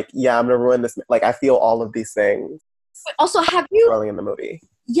Abigail, like, yeah, I'm gonna ruin this. Like, I feel all of these things. But also, have you early in the movie?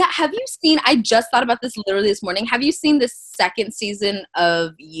 Yeah, have you seen? I just thought about this literally this morning. Have you seen the second season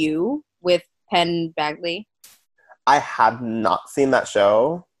of You with Penn Badgley? I have not seen that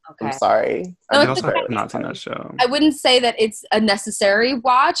show. Okay. I'm sorry. I also have not seen that show. I wouldn't say that it's a necessary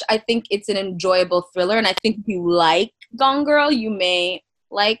watch. I think it's an enjoyable thriller, and I think if you like Gone Girl, you may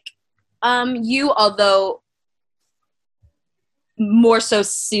like You, although more so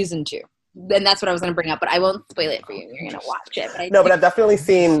season 2. And that's what I was going to bring up, but I won't spoil it for you. You're going to watch it. But I've definitely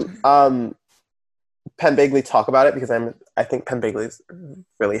seen Penn Badgley talk about it because I think Penn Badgley's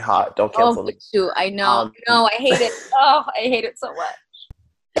really hot. Don't cancel me. Too. I know. No, I hate it. Oh, I hate it so much.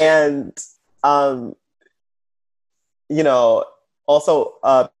 And you know, also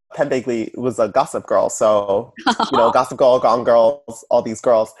Penn Badgley was a Gossip Girl, so you know, Gossip Girl, Gone Girls, all these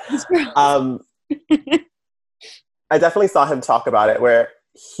girls. I definitely saw him talk about it where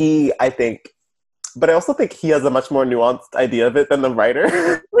I think, but I also think he has a much more nuanced idea of it than the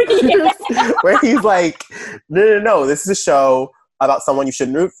writer. Where he's like, no, this is a show about someone you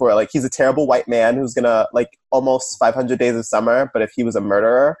shouldn't root for. Like, he's a terrible white man who's gonna, like, almost 500 Days of Summer, but if he was a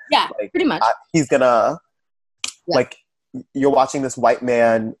murderer, yeah, like, pretty much, he's gonna, like, you're watching this white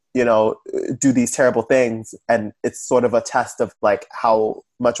man, you know, do these terrible things, and it's sort of a test of, like, how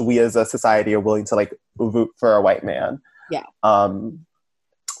much we as a society are willing to, like, root for a white man. Yeah.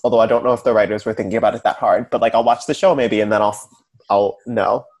 Although I don't know if the writers were thinking about it that hard, but, like, I'll watch the show maybe, and then I'll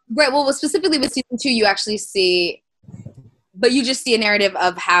know. Right. Well, specifically with season 2, you actually see, but you just see a narrative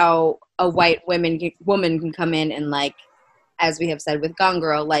of how a white woman can come in and, like, as we have said with Gone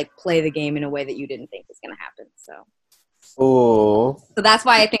Girl, like, play the game in a way that you didn't think was going to happen. Ooh. So that's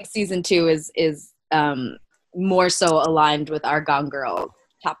why I think season 2 is more so aligned with our Gone Girl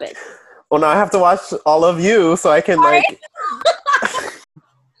topic. Well, now I have to watch all of You so I can, like...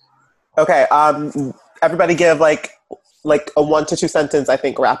 Okay, everybody give, like a 1 to 2 sentence, I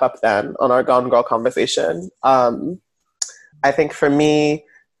think, wrap up then on our Gone Girl conversation. I think for me,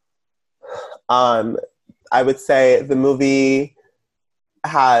 I would say the movie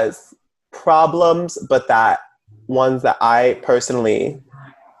has problems, but that ones that I personally,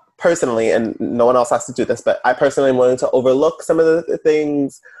 and no one else has to do this, but I personally am willing to overlook some of the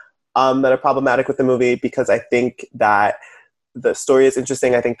things that are problematic with the movie, because I think that the story is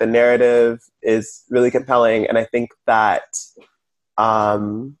interesting. I think the narrative is really compelling, and I think that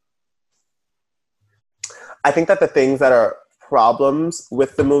the things that are problems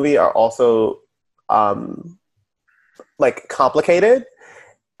with the movie are also like complicated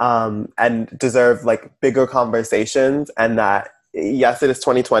and deserve like bigger conversations, and that yes, it is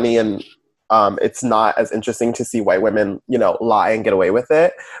 2020 and it's not as interesting to see white women, you know, lie and get away with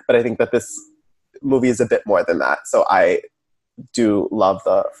it, but I think that this movie is a bit more than that, so I do love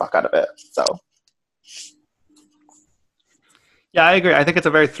the fuck out of it. So Yeah, I agree. I think it's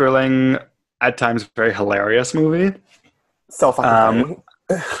a very thrilling, at times very hilarious movie. so fucking funny.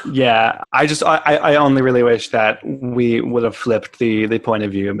 Yeah, I only really wish that we would have flipped the point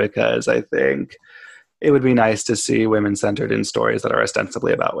of view, because I think it would be nice to see women centered in stories that are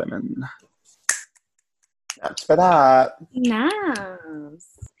ostensibly about women. That's for that. Nice.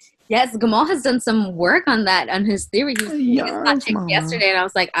 Yes, Gamal has done some work on that, on his theory. He was reading his hot take yesterday, and I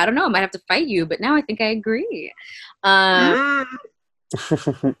was like, I don't know, I might have to fight you, but now I think I agree.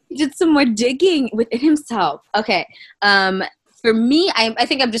 He did some more digging within himself. Okay. For me, I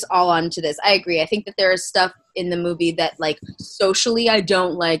think I'm just all on to this. I agree. I think that there is stuff in the movie that, like, socially I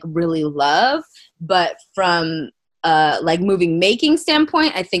don't, like, really love, but from like making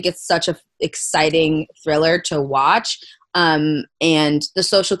standpoint, I think it's such a exciting thriller to watch. And the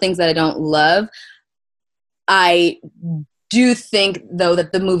social things that I don't love, I do think, though,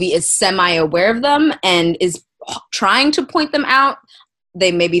 that the movie is semi-aware of them and is trying to point them out.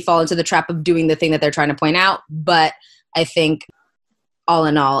 They maybe fall into the trap of doing the thing that they're trying to point out, but I think all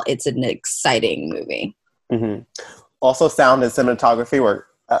in all, it's an exciting movie. Mm-hmm. Also, sound and cinematography were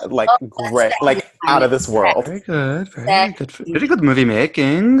great, like out of this world. Very good, very good. Very good movie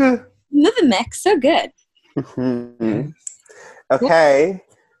making. Movie mix, so good. Mm-hmm. Okay,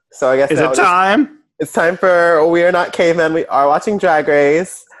 so I guess is it time? It's time for We Are Not Cavemen. We are watching Drag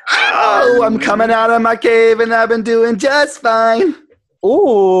Race. Oh, I'm coming out of my cave and I've been doing just fine.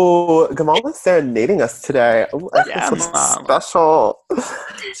 Ooh, Gamal was serenading us today. Ooh, yeah, this was special.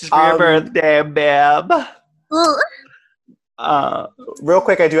 This is for your birthday, babe. Real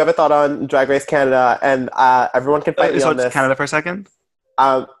quick, I do have a thought on Drag Race Canada, and everyone can fight me on this. Canada for a second?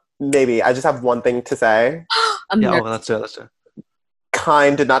 Maybe. I just have one thing to say. Let's do it.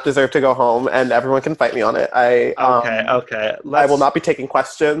 Kind did not deserve to go home, and everyone can fight me on it. Okay. I will not be taking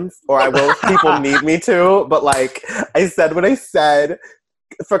questions, or I will if people need me to, but like I said what I said,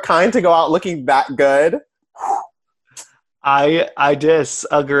 for Kind to go out looking that good. I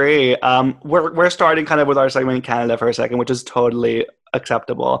disagree. We're starting kind of with our segment in Canada for a second, which is totally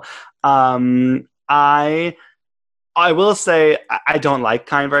acceptable. I will say I don't like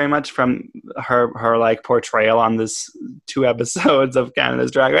Kind very much from her like portrayal on this 2 episodes of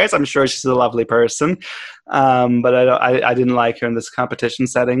Canada's Drag Race. I'm sure she's a lovely person, but I didn't like her in this competition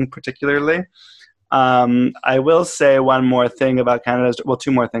setting particularly. I will say one more thing about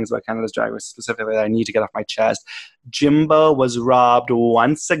 2 more things about Canada's Drag Race specifically that I need to get off my chest. Jimbo was robbed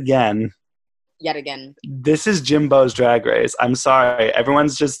once again. Yet again. This is Jimbo's Drag Race. I'm sorry.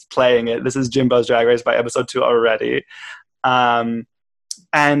 Everyone's just playing it. This is Jimbo's Drag Race by episode 2 already. And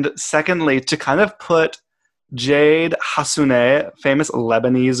secondly, to kind of put Jade Hassoune, famous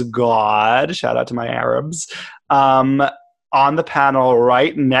Lebanese god, shout out to my Arabs, on the panel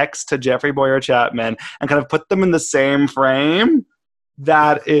right next to Jeffrey Boyer-Chapman and kind of put them in the same frame,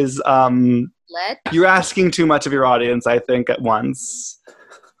 that is, you're asking too much of your audience, I think, at once.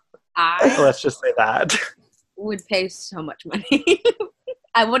 Let's just say that. Would pay so much money.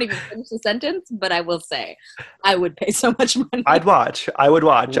 I won't even finish the sentence, but I will say I would pay so much money. I would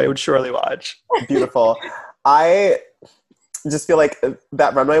watch. I would surely watch. Beautiful. I just feel like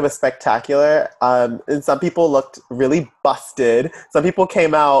that runway was spectacular. And some people looked really busted. Some people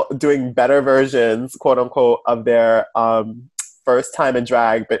came out doing better versions, quote unquote, of their first time in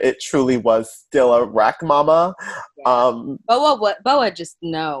drag, but it truly was still a wreck, mama. Boa just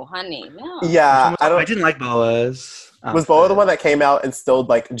no, honey, no. Yeah, I didn't like Boa's. Was Boa the one that came out and stilled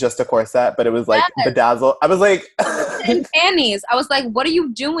like just a corset, but it was like bedazzled? I was like, and panties. I was like, what are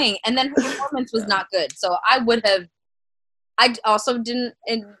you doing? And then her performance was not good. So I also didn't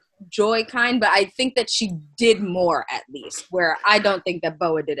enjoy Kind, but I think that she did more at least. Where I don't think that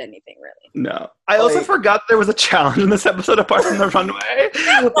Boa did anything really. No, I also forgot there was a challenge in this episode apart from the runway.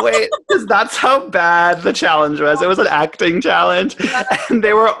 Wait, because that's how bad the challenge was. It was an acting challenge, and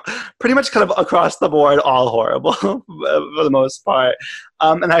they were pretty much kind of across the board all horrible for the most part.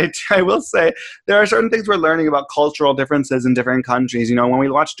 And I will say there are certain things we're learning about cultural differences in different countries. You know, when we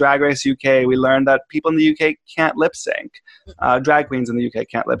watch Drag Race UK, we learned that people in the UK can't lip sync. Drag queens in the UK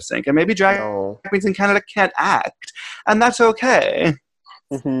can't lip sync. And maybe drag queens in Canada can't act. And that's okay.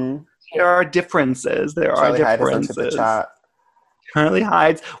 Mm-hmm. There are differences. Charlie Hyde is into the chat. Charlie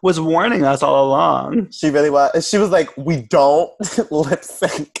Hyde was warning us all along. She really was. She was like, we don't lip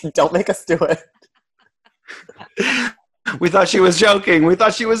sync. Don't make us do it. We thought she was joking.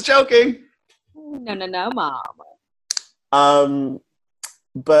 No, Mom.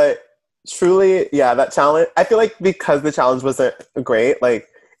 But truly, yeah, that challenge, I feel like because the challenge wasn't great, like,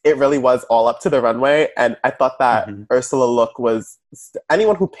 it really was all up to the runway. And I thought that Ursula look was,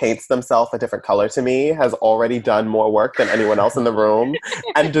 anyone who paints themselves a different color to me has already done more work than anyone else in the room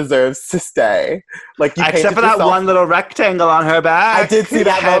and deserves to stay. Like, you except for that one little rectangle on her back. I did see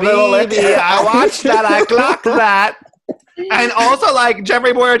that little rectangle. I watched that. I clocked that. And also, like,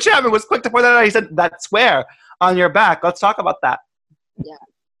 Jeffrey Boyer Chapman was quick to point that out. He said, that square on your back. Let's talk about that. Yeah.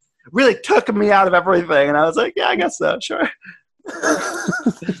 Really took me out of everything. And I was like, yeah, I guess so. Sure.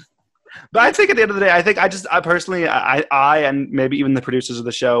 But I think at the end of the day, I personally, and maybe even the producers of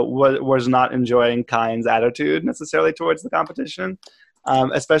the show was not enjoying Kyne's attitude necessarily towards the competition.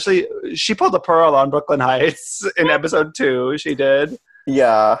 Especially, she pulled a pearl on Brooklyn Heights in episode 2. She did.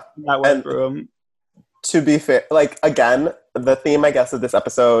 Yeah. That went through him. To be fair, like, again, the theme, I guess, of this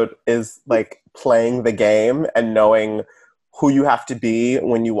episode is, like, playing the game and knowing who you have to be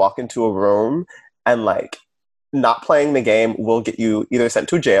when you walk into a room, and, like, not playing the game will get you either sent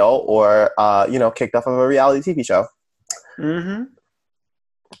to jail or, kicked off of a reality TV show. Mm-hmm.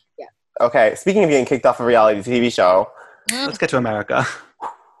 Yeah. Okay, speaking of getting kicked off a reality TV show. Let's get to America.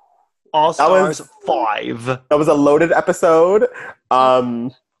 All Stars 5. That was a loaded episode.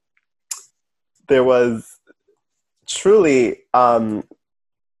 There was truly a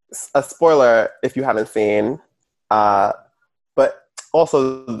spoiler if you haven't seen. But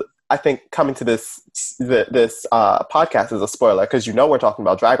also, I think coming to this podcast is a spoiler because we're talking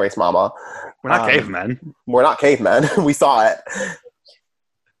about Drag Race Mama. We're not cavemen. We're not cavemen. We saw it.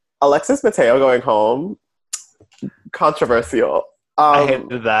 Alexis Mateo going home. Controversial. I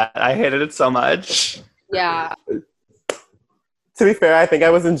hated that. I hated it so much. Yeah. To be fair, I think I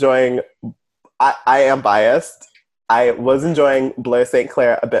was enjoying... I am biased. I was enjoying Blair St.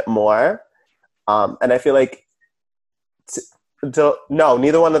 Clair a bit more. And I feel like... No,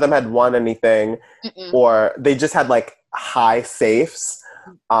 neither one of them had won anything. Or they just had, like, high safes.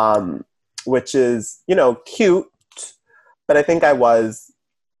 Which is, cute. But I think I was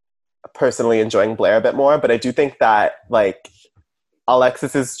personally enjoying Blair a bit more. But I do think that, like,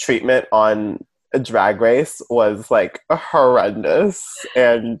 Alexis's treatment on Drag Race was, like, horrendous.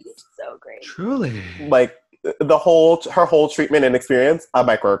 And... so great. Truly. Like, her whole treatment and experience, a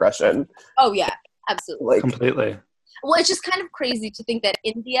microaggression. Oh, yeah. Absolutely. Like, completely. Well, it's just kind of crazy to think that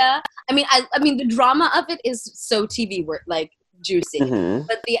India... I mean, the drama of it is so TV, like, juicy. Mm-hmm.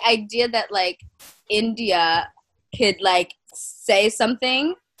 But the idea that, like, India could, like, say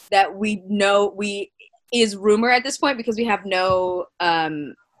something that we know is rumor at this point because we have no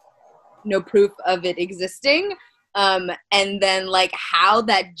proof of it existing. And then, like, how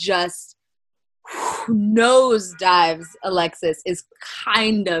that just nosedives Alexis is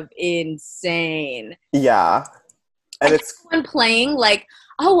kind of insane. Yeah. And it's everyone playing like,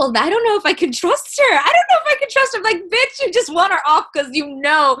 oh, well, I don't know if I can trust her. I don't know if I can trust her. Like, bitch, you just want her off because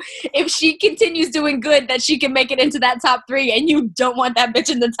if she continues doing good that she can make it into that top 3 and you don't want that bitch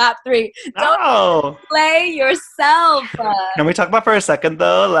in the top 3. Don't play yourself. Can we talk about for a second,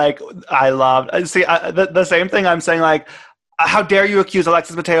 though? Like, I loved... See, the same thing I'm saying, like, how dare you accuse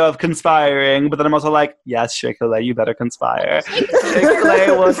Alexis Mateo of conspiring? But then I'm also like, yes, Shea Coulee, you better conspire. Shea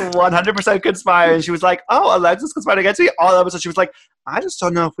Coulee was 100% conspiring. She was like, oh, Alexis conspired against me. All of a sudden, she was like, I just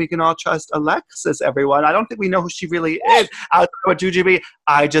don't know if we can all trust Alexis, everyone. I don't think we know who she really is. Out with Jujubee,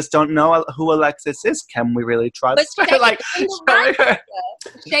 I just don't know who Alexis is. Can we really trust her?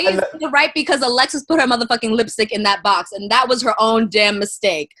 Shea is in the right because Alexis put her motherfucking lipstick in that box, and that was her own damn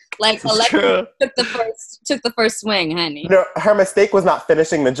mistake. Like, Alexis took the first swing, honey. Her mistake was not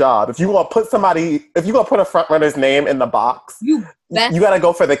finishing the job. If you want to put a front runner's name in the box, you got to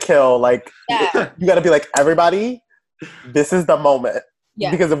go for the kill. Like, you got to be like, everybody, this is the moment. Yeah.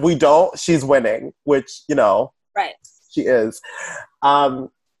 Because if we don't, she's winning, which, right, she is. And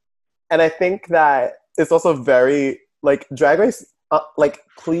I think that it's also very, like, Drag Race, like,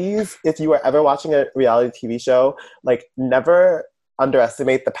 please, if you are ever watching a reality TV show, like, never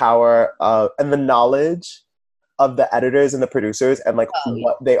underestimate the power and the knowledge of the editors and the producers and, like,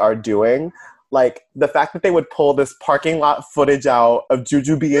 what they are doing. like the fact that they would pull this parking lot footage out of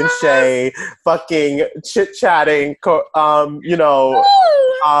Jujubee and Shay fucking chit-chatting, trying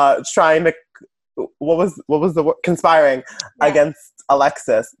to what was the word? Conspiring against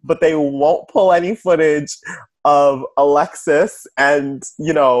Alexis, but they won't pull any footage of Alexis and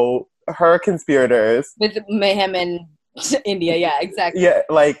her conspirators with Mayhem and India. Yeah, exactly. Yeah,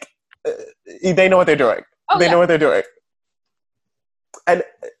 like they know what they're doing. They know what they're doing. And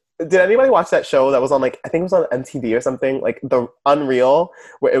did anybody watch that show that was on, like, I think it was on MTV or something, like the Unreal,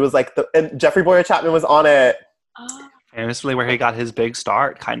 where it was like and Jeffrey Boyer Chapman was on it. Famously, where he got his big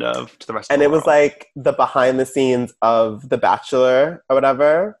start, kind of, to the rest of and the it world. Was like the behind the scenes of The Bachelor or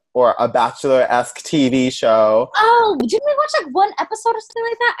whatever, or a Bachelor-esque TV show. Oh, didn't we watch like one episode or something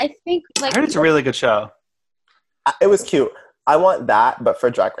like that? I think like I heard it's a really good show. It was cute. I want that, but for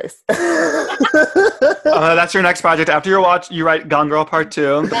Drag Race. That's your next project. After you write Gone Girl Part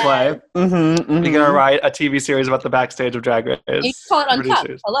 2, the play. You're gonna write a TV series about the backstage of Drag Race. You call it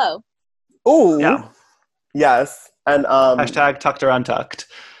Untucked. Hello. Ooh. Yeah. Yes. And hashtag tucked or untucked.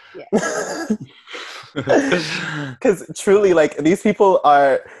 Because truly, like, these people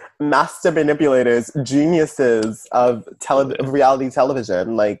are master manipulators, geniuses of reality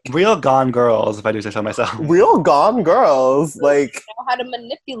television, like real Gone Girls, if I do say so myself. Real Gone Girls, like know how to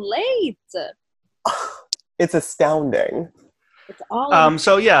manipulate. It's astounding. It's all.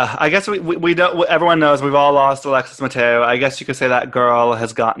 So yeah, I guess we don't. Everyone knows we've all lost Alexis Mateo. I guess you could say that girl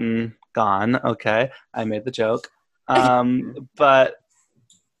has gone. Okay, I made the joke. But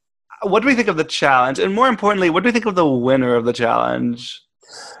what do we think of the challenge? And more importantly, what do we think of the winner of the challenge?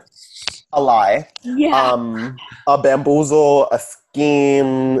 A lie. Yeah. A bamboozle, a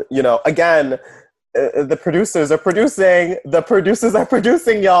scheme, again, the producers are producing. The producers are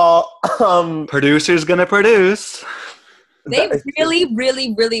producing, y'all. Producers gonna produce. They really,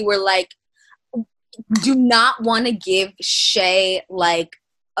 really, really were like, do not want to give Shay like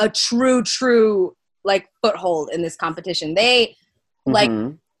a true like foothold in this competition. They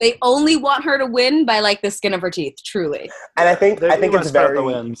they only want her to win by like the skin of her teeth, truly. And I think it's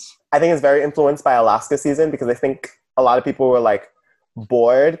very influenced by Alaska season, because I think a lot of people were like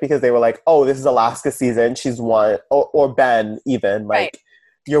bored because they were like, oh, this is Alaska season, she's won, or Ben even, like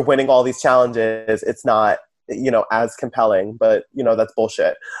you're winning all these challenges, it's not as compelling, but that's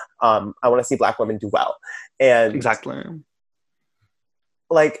bullshit. I want to see Black women do well. And exactly,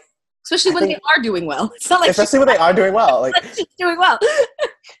 like, especially when they are doing well. It's not like especially when they are doing well. Like she's doing well.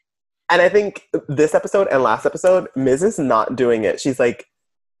 And I think this episode and last episode, Miz is not doing it. She's like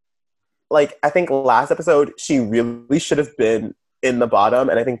I think last episode she really should have been in the bottom,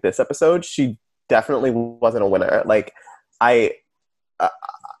 and I think this episode she definitely wasn't a winner. Like a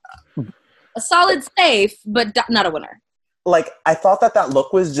solid safe, but not a winner. Like I thought that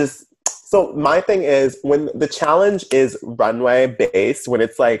look was just. So my thing is, when the challenge is runway based, when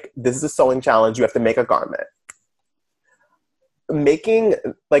it's like, this is a sewing challenge, you have to make a garment. Making,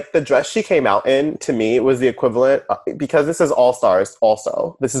 like, the dress she came out in, to me, was the equivalent, because this is All Stars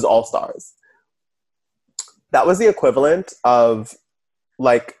also. This is All Stars. That was the equivalent of,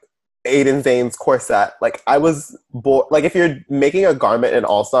 like, Aiden Zane's corset. Like, I was bored. Like, if you're making a garment in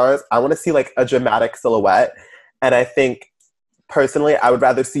All Stars, I want to see, like, a dramatic silhouette. And I think, personally, I would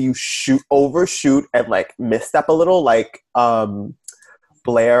rather see you overshoot and like misstep a little, like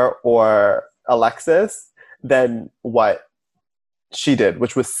Blair or Alexis, than what she did,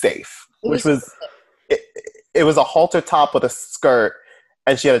 which was safe. It was a halter top with a skirt,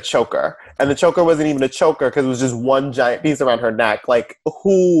 and she had a choker, and the choker wasn't even a choker because it was just one giant piece around her neck. Like,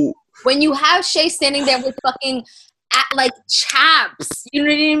 who? When you have Shay standing there with fucking like chaps, you know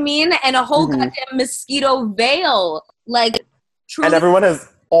what I mean, and a whole goddamn mosquito veil, like. Truly. And everyone has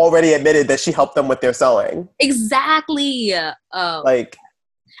already admitted that she helped them with their sewing. Exactly. Like,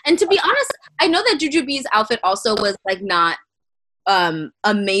 and to be honest, I know that Jujubee's outfit also was like not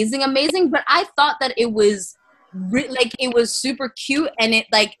amazing, but I thought that it was it was super cute, and it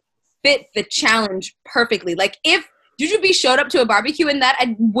like fit the challenge perfectly. Like if Jujubee showed up to a barbecue in that,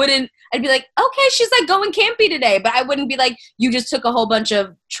 I'd be like, okay, she's like going campy today, but I wouldn't be like, you just took a whole bunch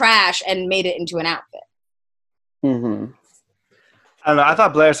of trash and made it into an outfit. Mm-hmm. I don't know. I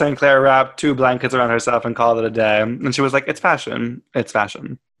thought Blair St. Clair wrapped 2 blankets around herself and called it a day. And she was like, it's fashion. It's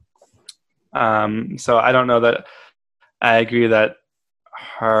fashion. So I don't know that I agree that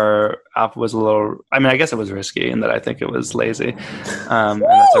her outfit was a little... I mean, I guess it was risky and that I think it was lazy. And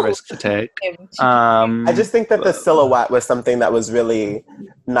that's a risk to take. I just think that the silhouette was something that was really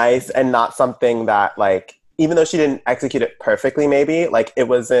nice, and not something that, like, even though she didn't execute it perfectly, maybe, like, it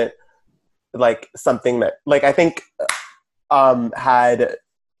wasn't, like, something that... Like, I think... had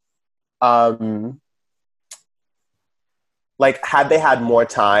like had they had more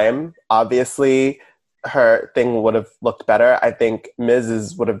time, obviously her thing would have looked better. I think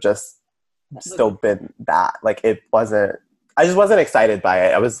Miz's would have just still been that. Like it wasn't. I just wasn't excited by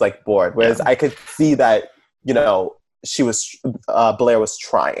it. I was like bored. Whereas I could see that she was Blair was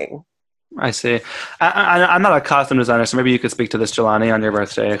trying. I see. I'm not a costume designer, so maybe you could speak to this, Jelani, on your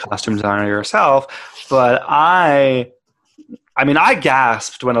birthday, a costume designer yourself. But I mean, I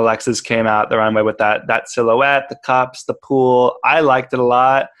gasped when Alexis came out the runway with that silhouette, the cups, the pool. I liked it a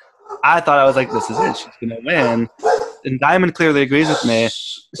lot. I thought, I was like, this is it. She's going to win. And Diamond clearly agrees with me.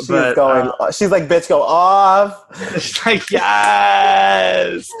 She's like, bitch, go off. She's like,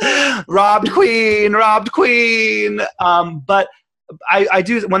 yes. Robbed queen. But I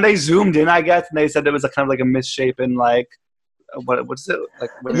do, when they zoomed in, I guess, and they said it was a kind of like a misshapen, like, what is it?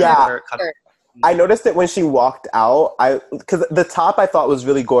 Like, I noticed it when she walked out. Because the top I thought was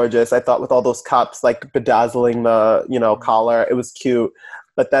really gorgeous. I thought with all those cups, like bedazzling the, collar, it was cute.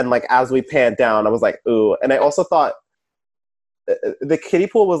 But then, like, as we panned down, I was like, ooh. And I also thought the kiddie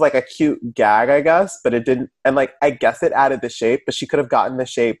pool was like a cute gag, I guess, but it didn't. And like, I guess it added the shape, but she could have gotten the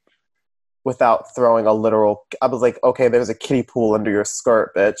shape without throwing a literal. I was like, okay, there's a kiddie pool under your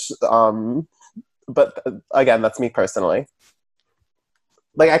skirt, bitch. But again, that's me personally.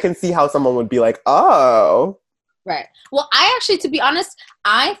 Like, I can see how someone would be like, oh. Right. Well, I actually, to be honest,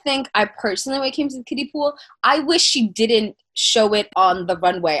 I think I personally, when it came to the kiddie pool, I wish she didn't show it on the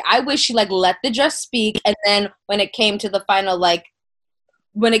runway. I wish she, like, let the dress speak, and then when it came to the final, like,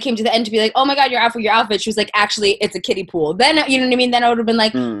 when it came to the end to be like, oh my God, your outfit, she was like, actually, it's a kiddie pool. Then, you know what I mean? Then I would have been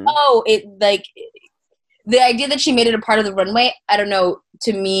like, oh, it, like, the idea that she made it a part of the runway, I don't know,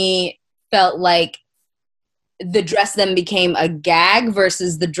 to me felt like the dress then became a gag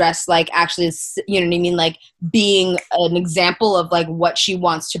versus the dress, like, actually, you know what I mean? Like, being an example of, like, what she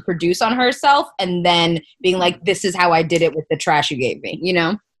wants to produce on herself, and then being like, this is how I did it with the trash you gave me, you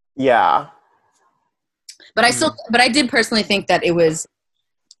know? Yeah. But I did personally think that it was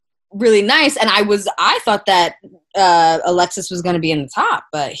really nice, and I thought that Alexis was going to be in the top,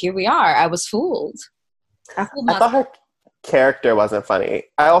 but here we are. I was fooled. I thought her character wasn't funny.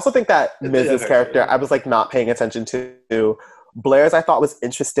 I also think that Mrs. character, I was like not paying attention to. Blair's I thought was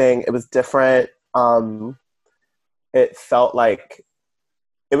interesting. It was different. It felt like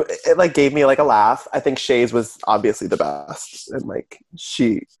it like gave me like a laugh. I think Shay's was obviously the best, and like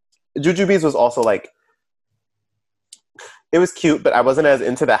Jujubee's was also like, it was cute, but I wasn't as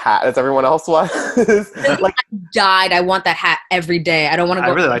into the hat as everyone else was. Like, I died. I want that hat every day. I don't want to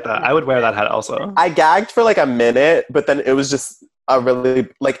go. I really like that. I would wear that hat also. I gagged for like a minute, but then it was just a really,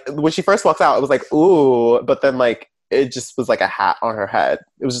 like, when she first walks out, it was like, ooh, but then like, it just was like a hat on her head.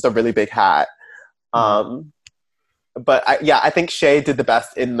 It was just a really big hat. But I think Shay did the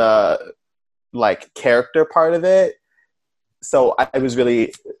best in the like character part of it. So I was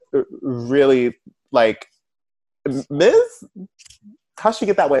really, really like, Miz, how'd she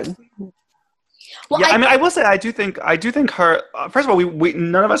get that win? Well, yeah, I mean, I will say, I do think her. First of all, we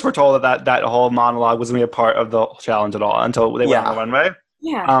none of us were told that whole monologue was going to be a part of the challenge at all until they went on the runway.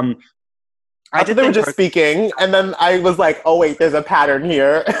 Yeah. I thought they were just speaking, and then I was like, oh wait, there's a pattern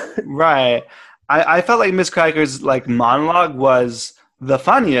here. Right. I felt like Miss Cracker's like monologue was the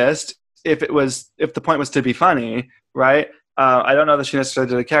funniest if the point was to be funny, right? I don't know that she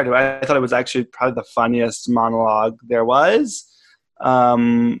necessarily did a character, but I thought it was actually probably the funniest monologue there was.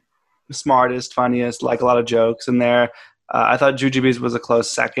 Smartest, funniest, like a lot of jokes in there. I thought Jujubee's was a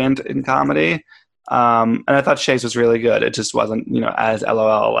close second in comedy. And I thought Shay's was really good. It just wasn't, as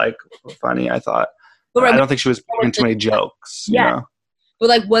LOL, like, funny, I thought. But I don't think she was making too many jokes, you know? But,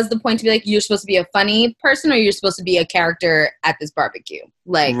 like, was the point to be like, you're supposed to be a funny person or you're supposed to be a character at this barbecue?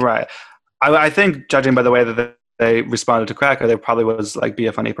 Like, right. I think, judging by the way that they responded to Cracker, they probably was like, be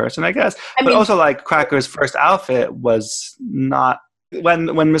a funny person, I guess. But also, like, Cracker's first outfit was not,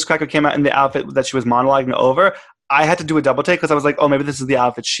 when Miss Cracker came out in the outfit that she was monologuing over, I had to do a double take because I was like, oh, maybe this is the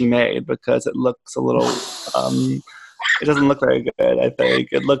outfit she made, because it looks a little, it doesn't look very good, I think.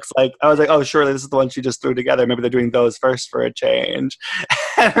 It looks like, I was like, oh, surely this is the one she just threw together. Maybe they're doing those first for a change.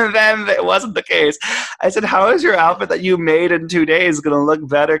 And then it wasn't the case. I said, how is your outfit that you made in 2 days going to look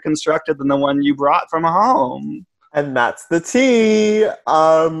better constructed than the one you brought from home? And that's the tea.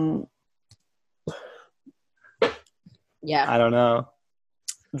 Yeah. I don't know.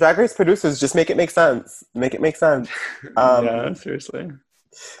 Drag Race producers, just make it make sense. Make it make sense. Yeah, seriously.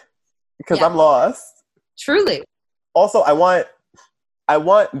 Because I'm lost. Truly. Also, I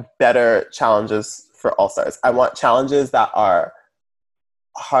want better challenges for All Stars. I want challenges that are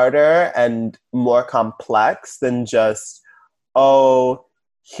harder and more complex than just, oh,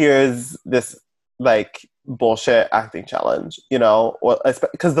 here's this like bullshit acting challenge, you know,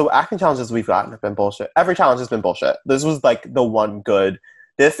 because the acting challenges we've gotten have been bullshit. Every challenge has been bullshit. This was like the one good.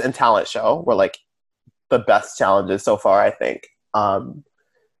 This and talent show were like the best challenges so far, I think. And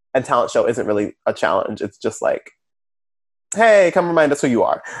talent show isn't really a challenge. It's just like, hey, come remind us who you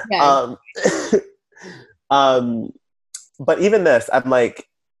are. Yeah. But even this, I'm like,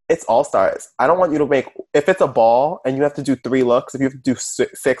 it's all stars. I don't want you to make, if it's a ball and you have to do 3 looks, if you have to do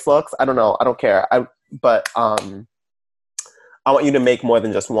 6 looks, I don't know. I don't care. But I want you to make more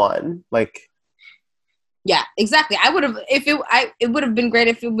than just one. Like, yeah, exactly. I would have, it would have been great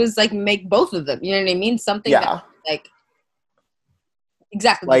if it was like make both of them. You know what I mean? Something that like,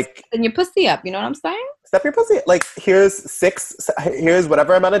 exactly. Like, then your pussy up. You know what I'm saying? Step your pussy. Like, here's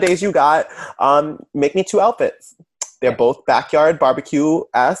whatever amount of days you got. Make me 2 outfits. They're both backyard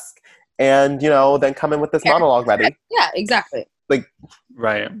barbecue-esque, and, you know, then come in with this monologue ready. Yeah, exactly. Like,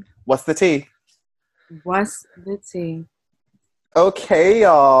 Right. what's the tea? What's the tea? Okay,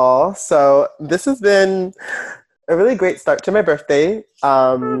 y'all. So this has been a really great start to my birthday.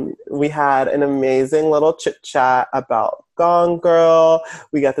 We had an amazing little chit chat about Gone Girl.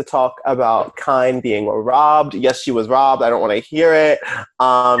 We got to talk about Kind being robbed. Yes, she was robbed. I don't want to hear it.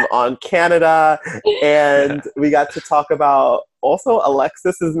 On Canada. And we got to talk about also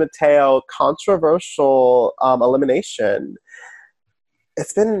Alexis's Mateo controversial elimination.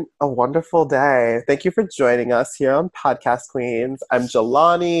 It's been a wonderful day. Thank you for joining us here on Podcast Queens. I'm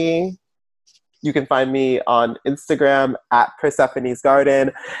Jelani. You can find me on Instagram at Persephone's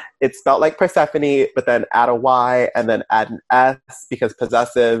Garden. It's spelled like Persephone, but then add a Y and then add an S because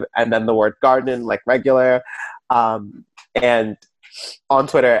possessive, and then the word garden like regular. And on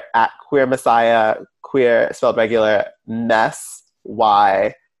Twitter at Queer Messiah, queer spelled regular, Ness,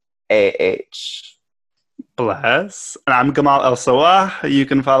 Y-A-H. Bless. And I'm Gamal El Sawa. You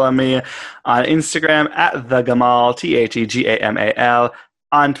can follow me on Instagram at the Gamal, TheGamal,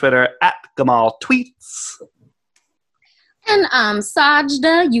 on Twitter at Gamal Tweets. And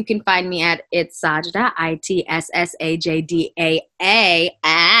Sajda. You can find me at It's Sajda,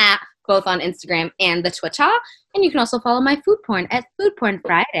 ITSSAJDAA, both on Instagram and the Twitter. And you can also follow my food porn at Food Porn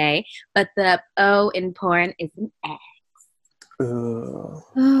Friday, but the O in porn is an X. Ooh.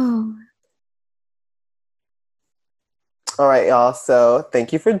 Oh. All right, y'all. So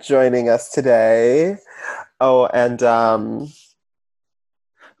thank you for joining us today. Oh, and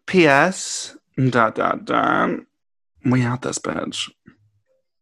P.S. ... We out this bitch.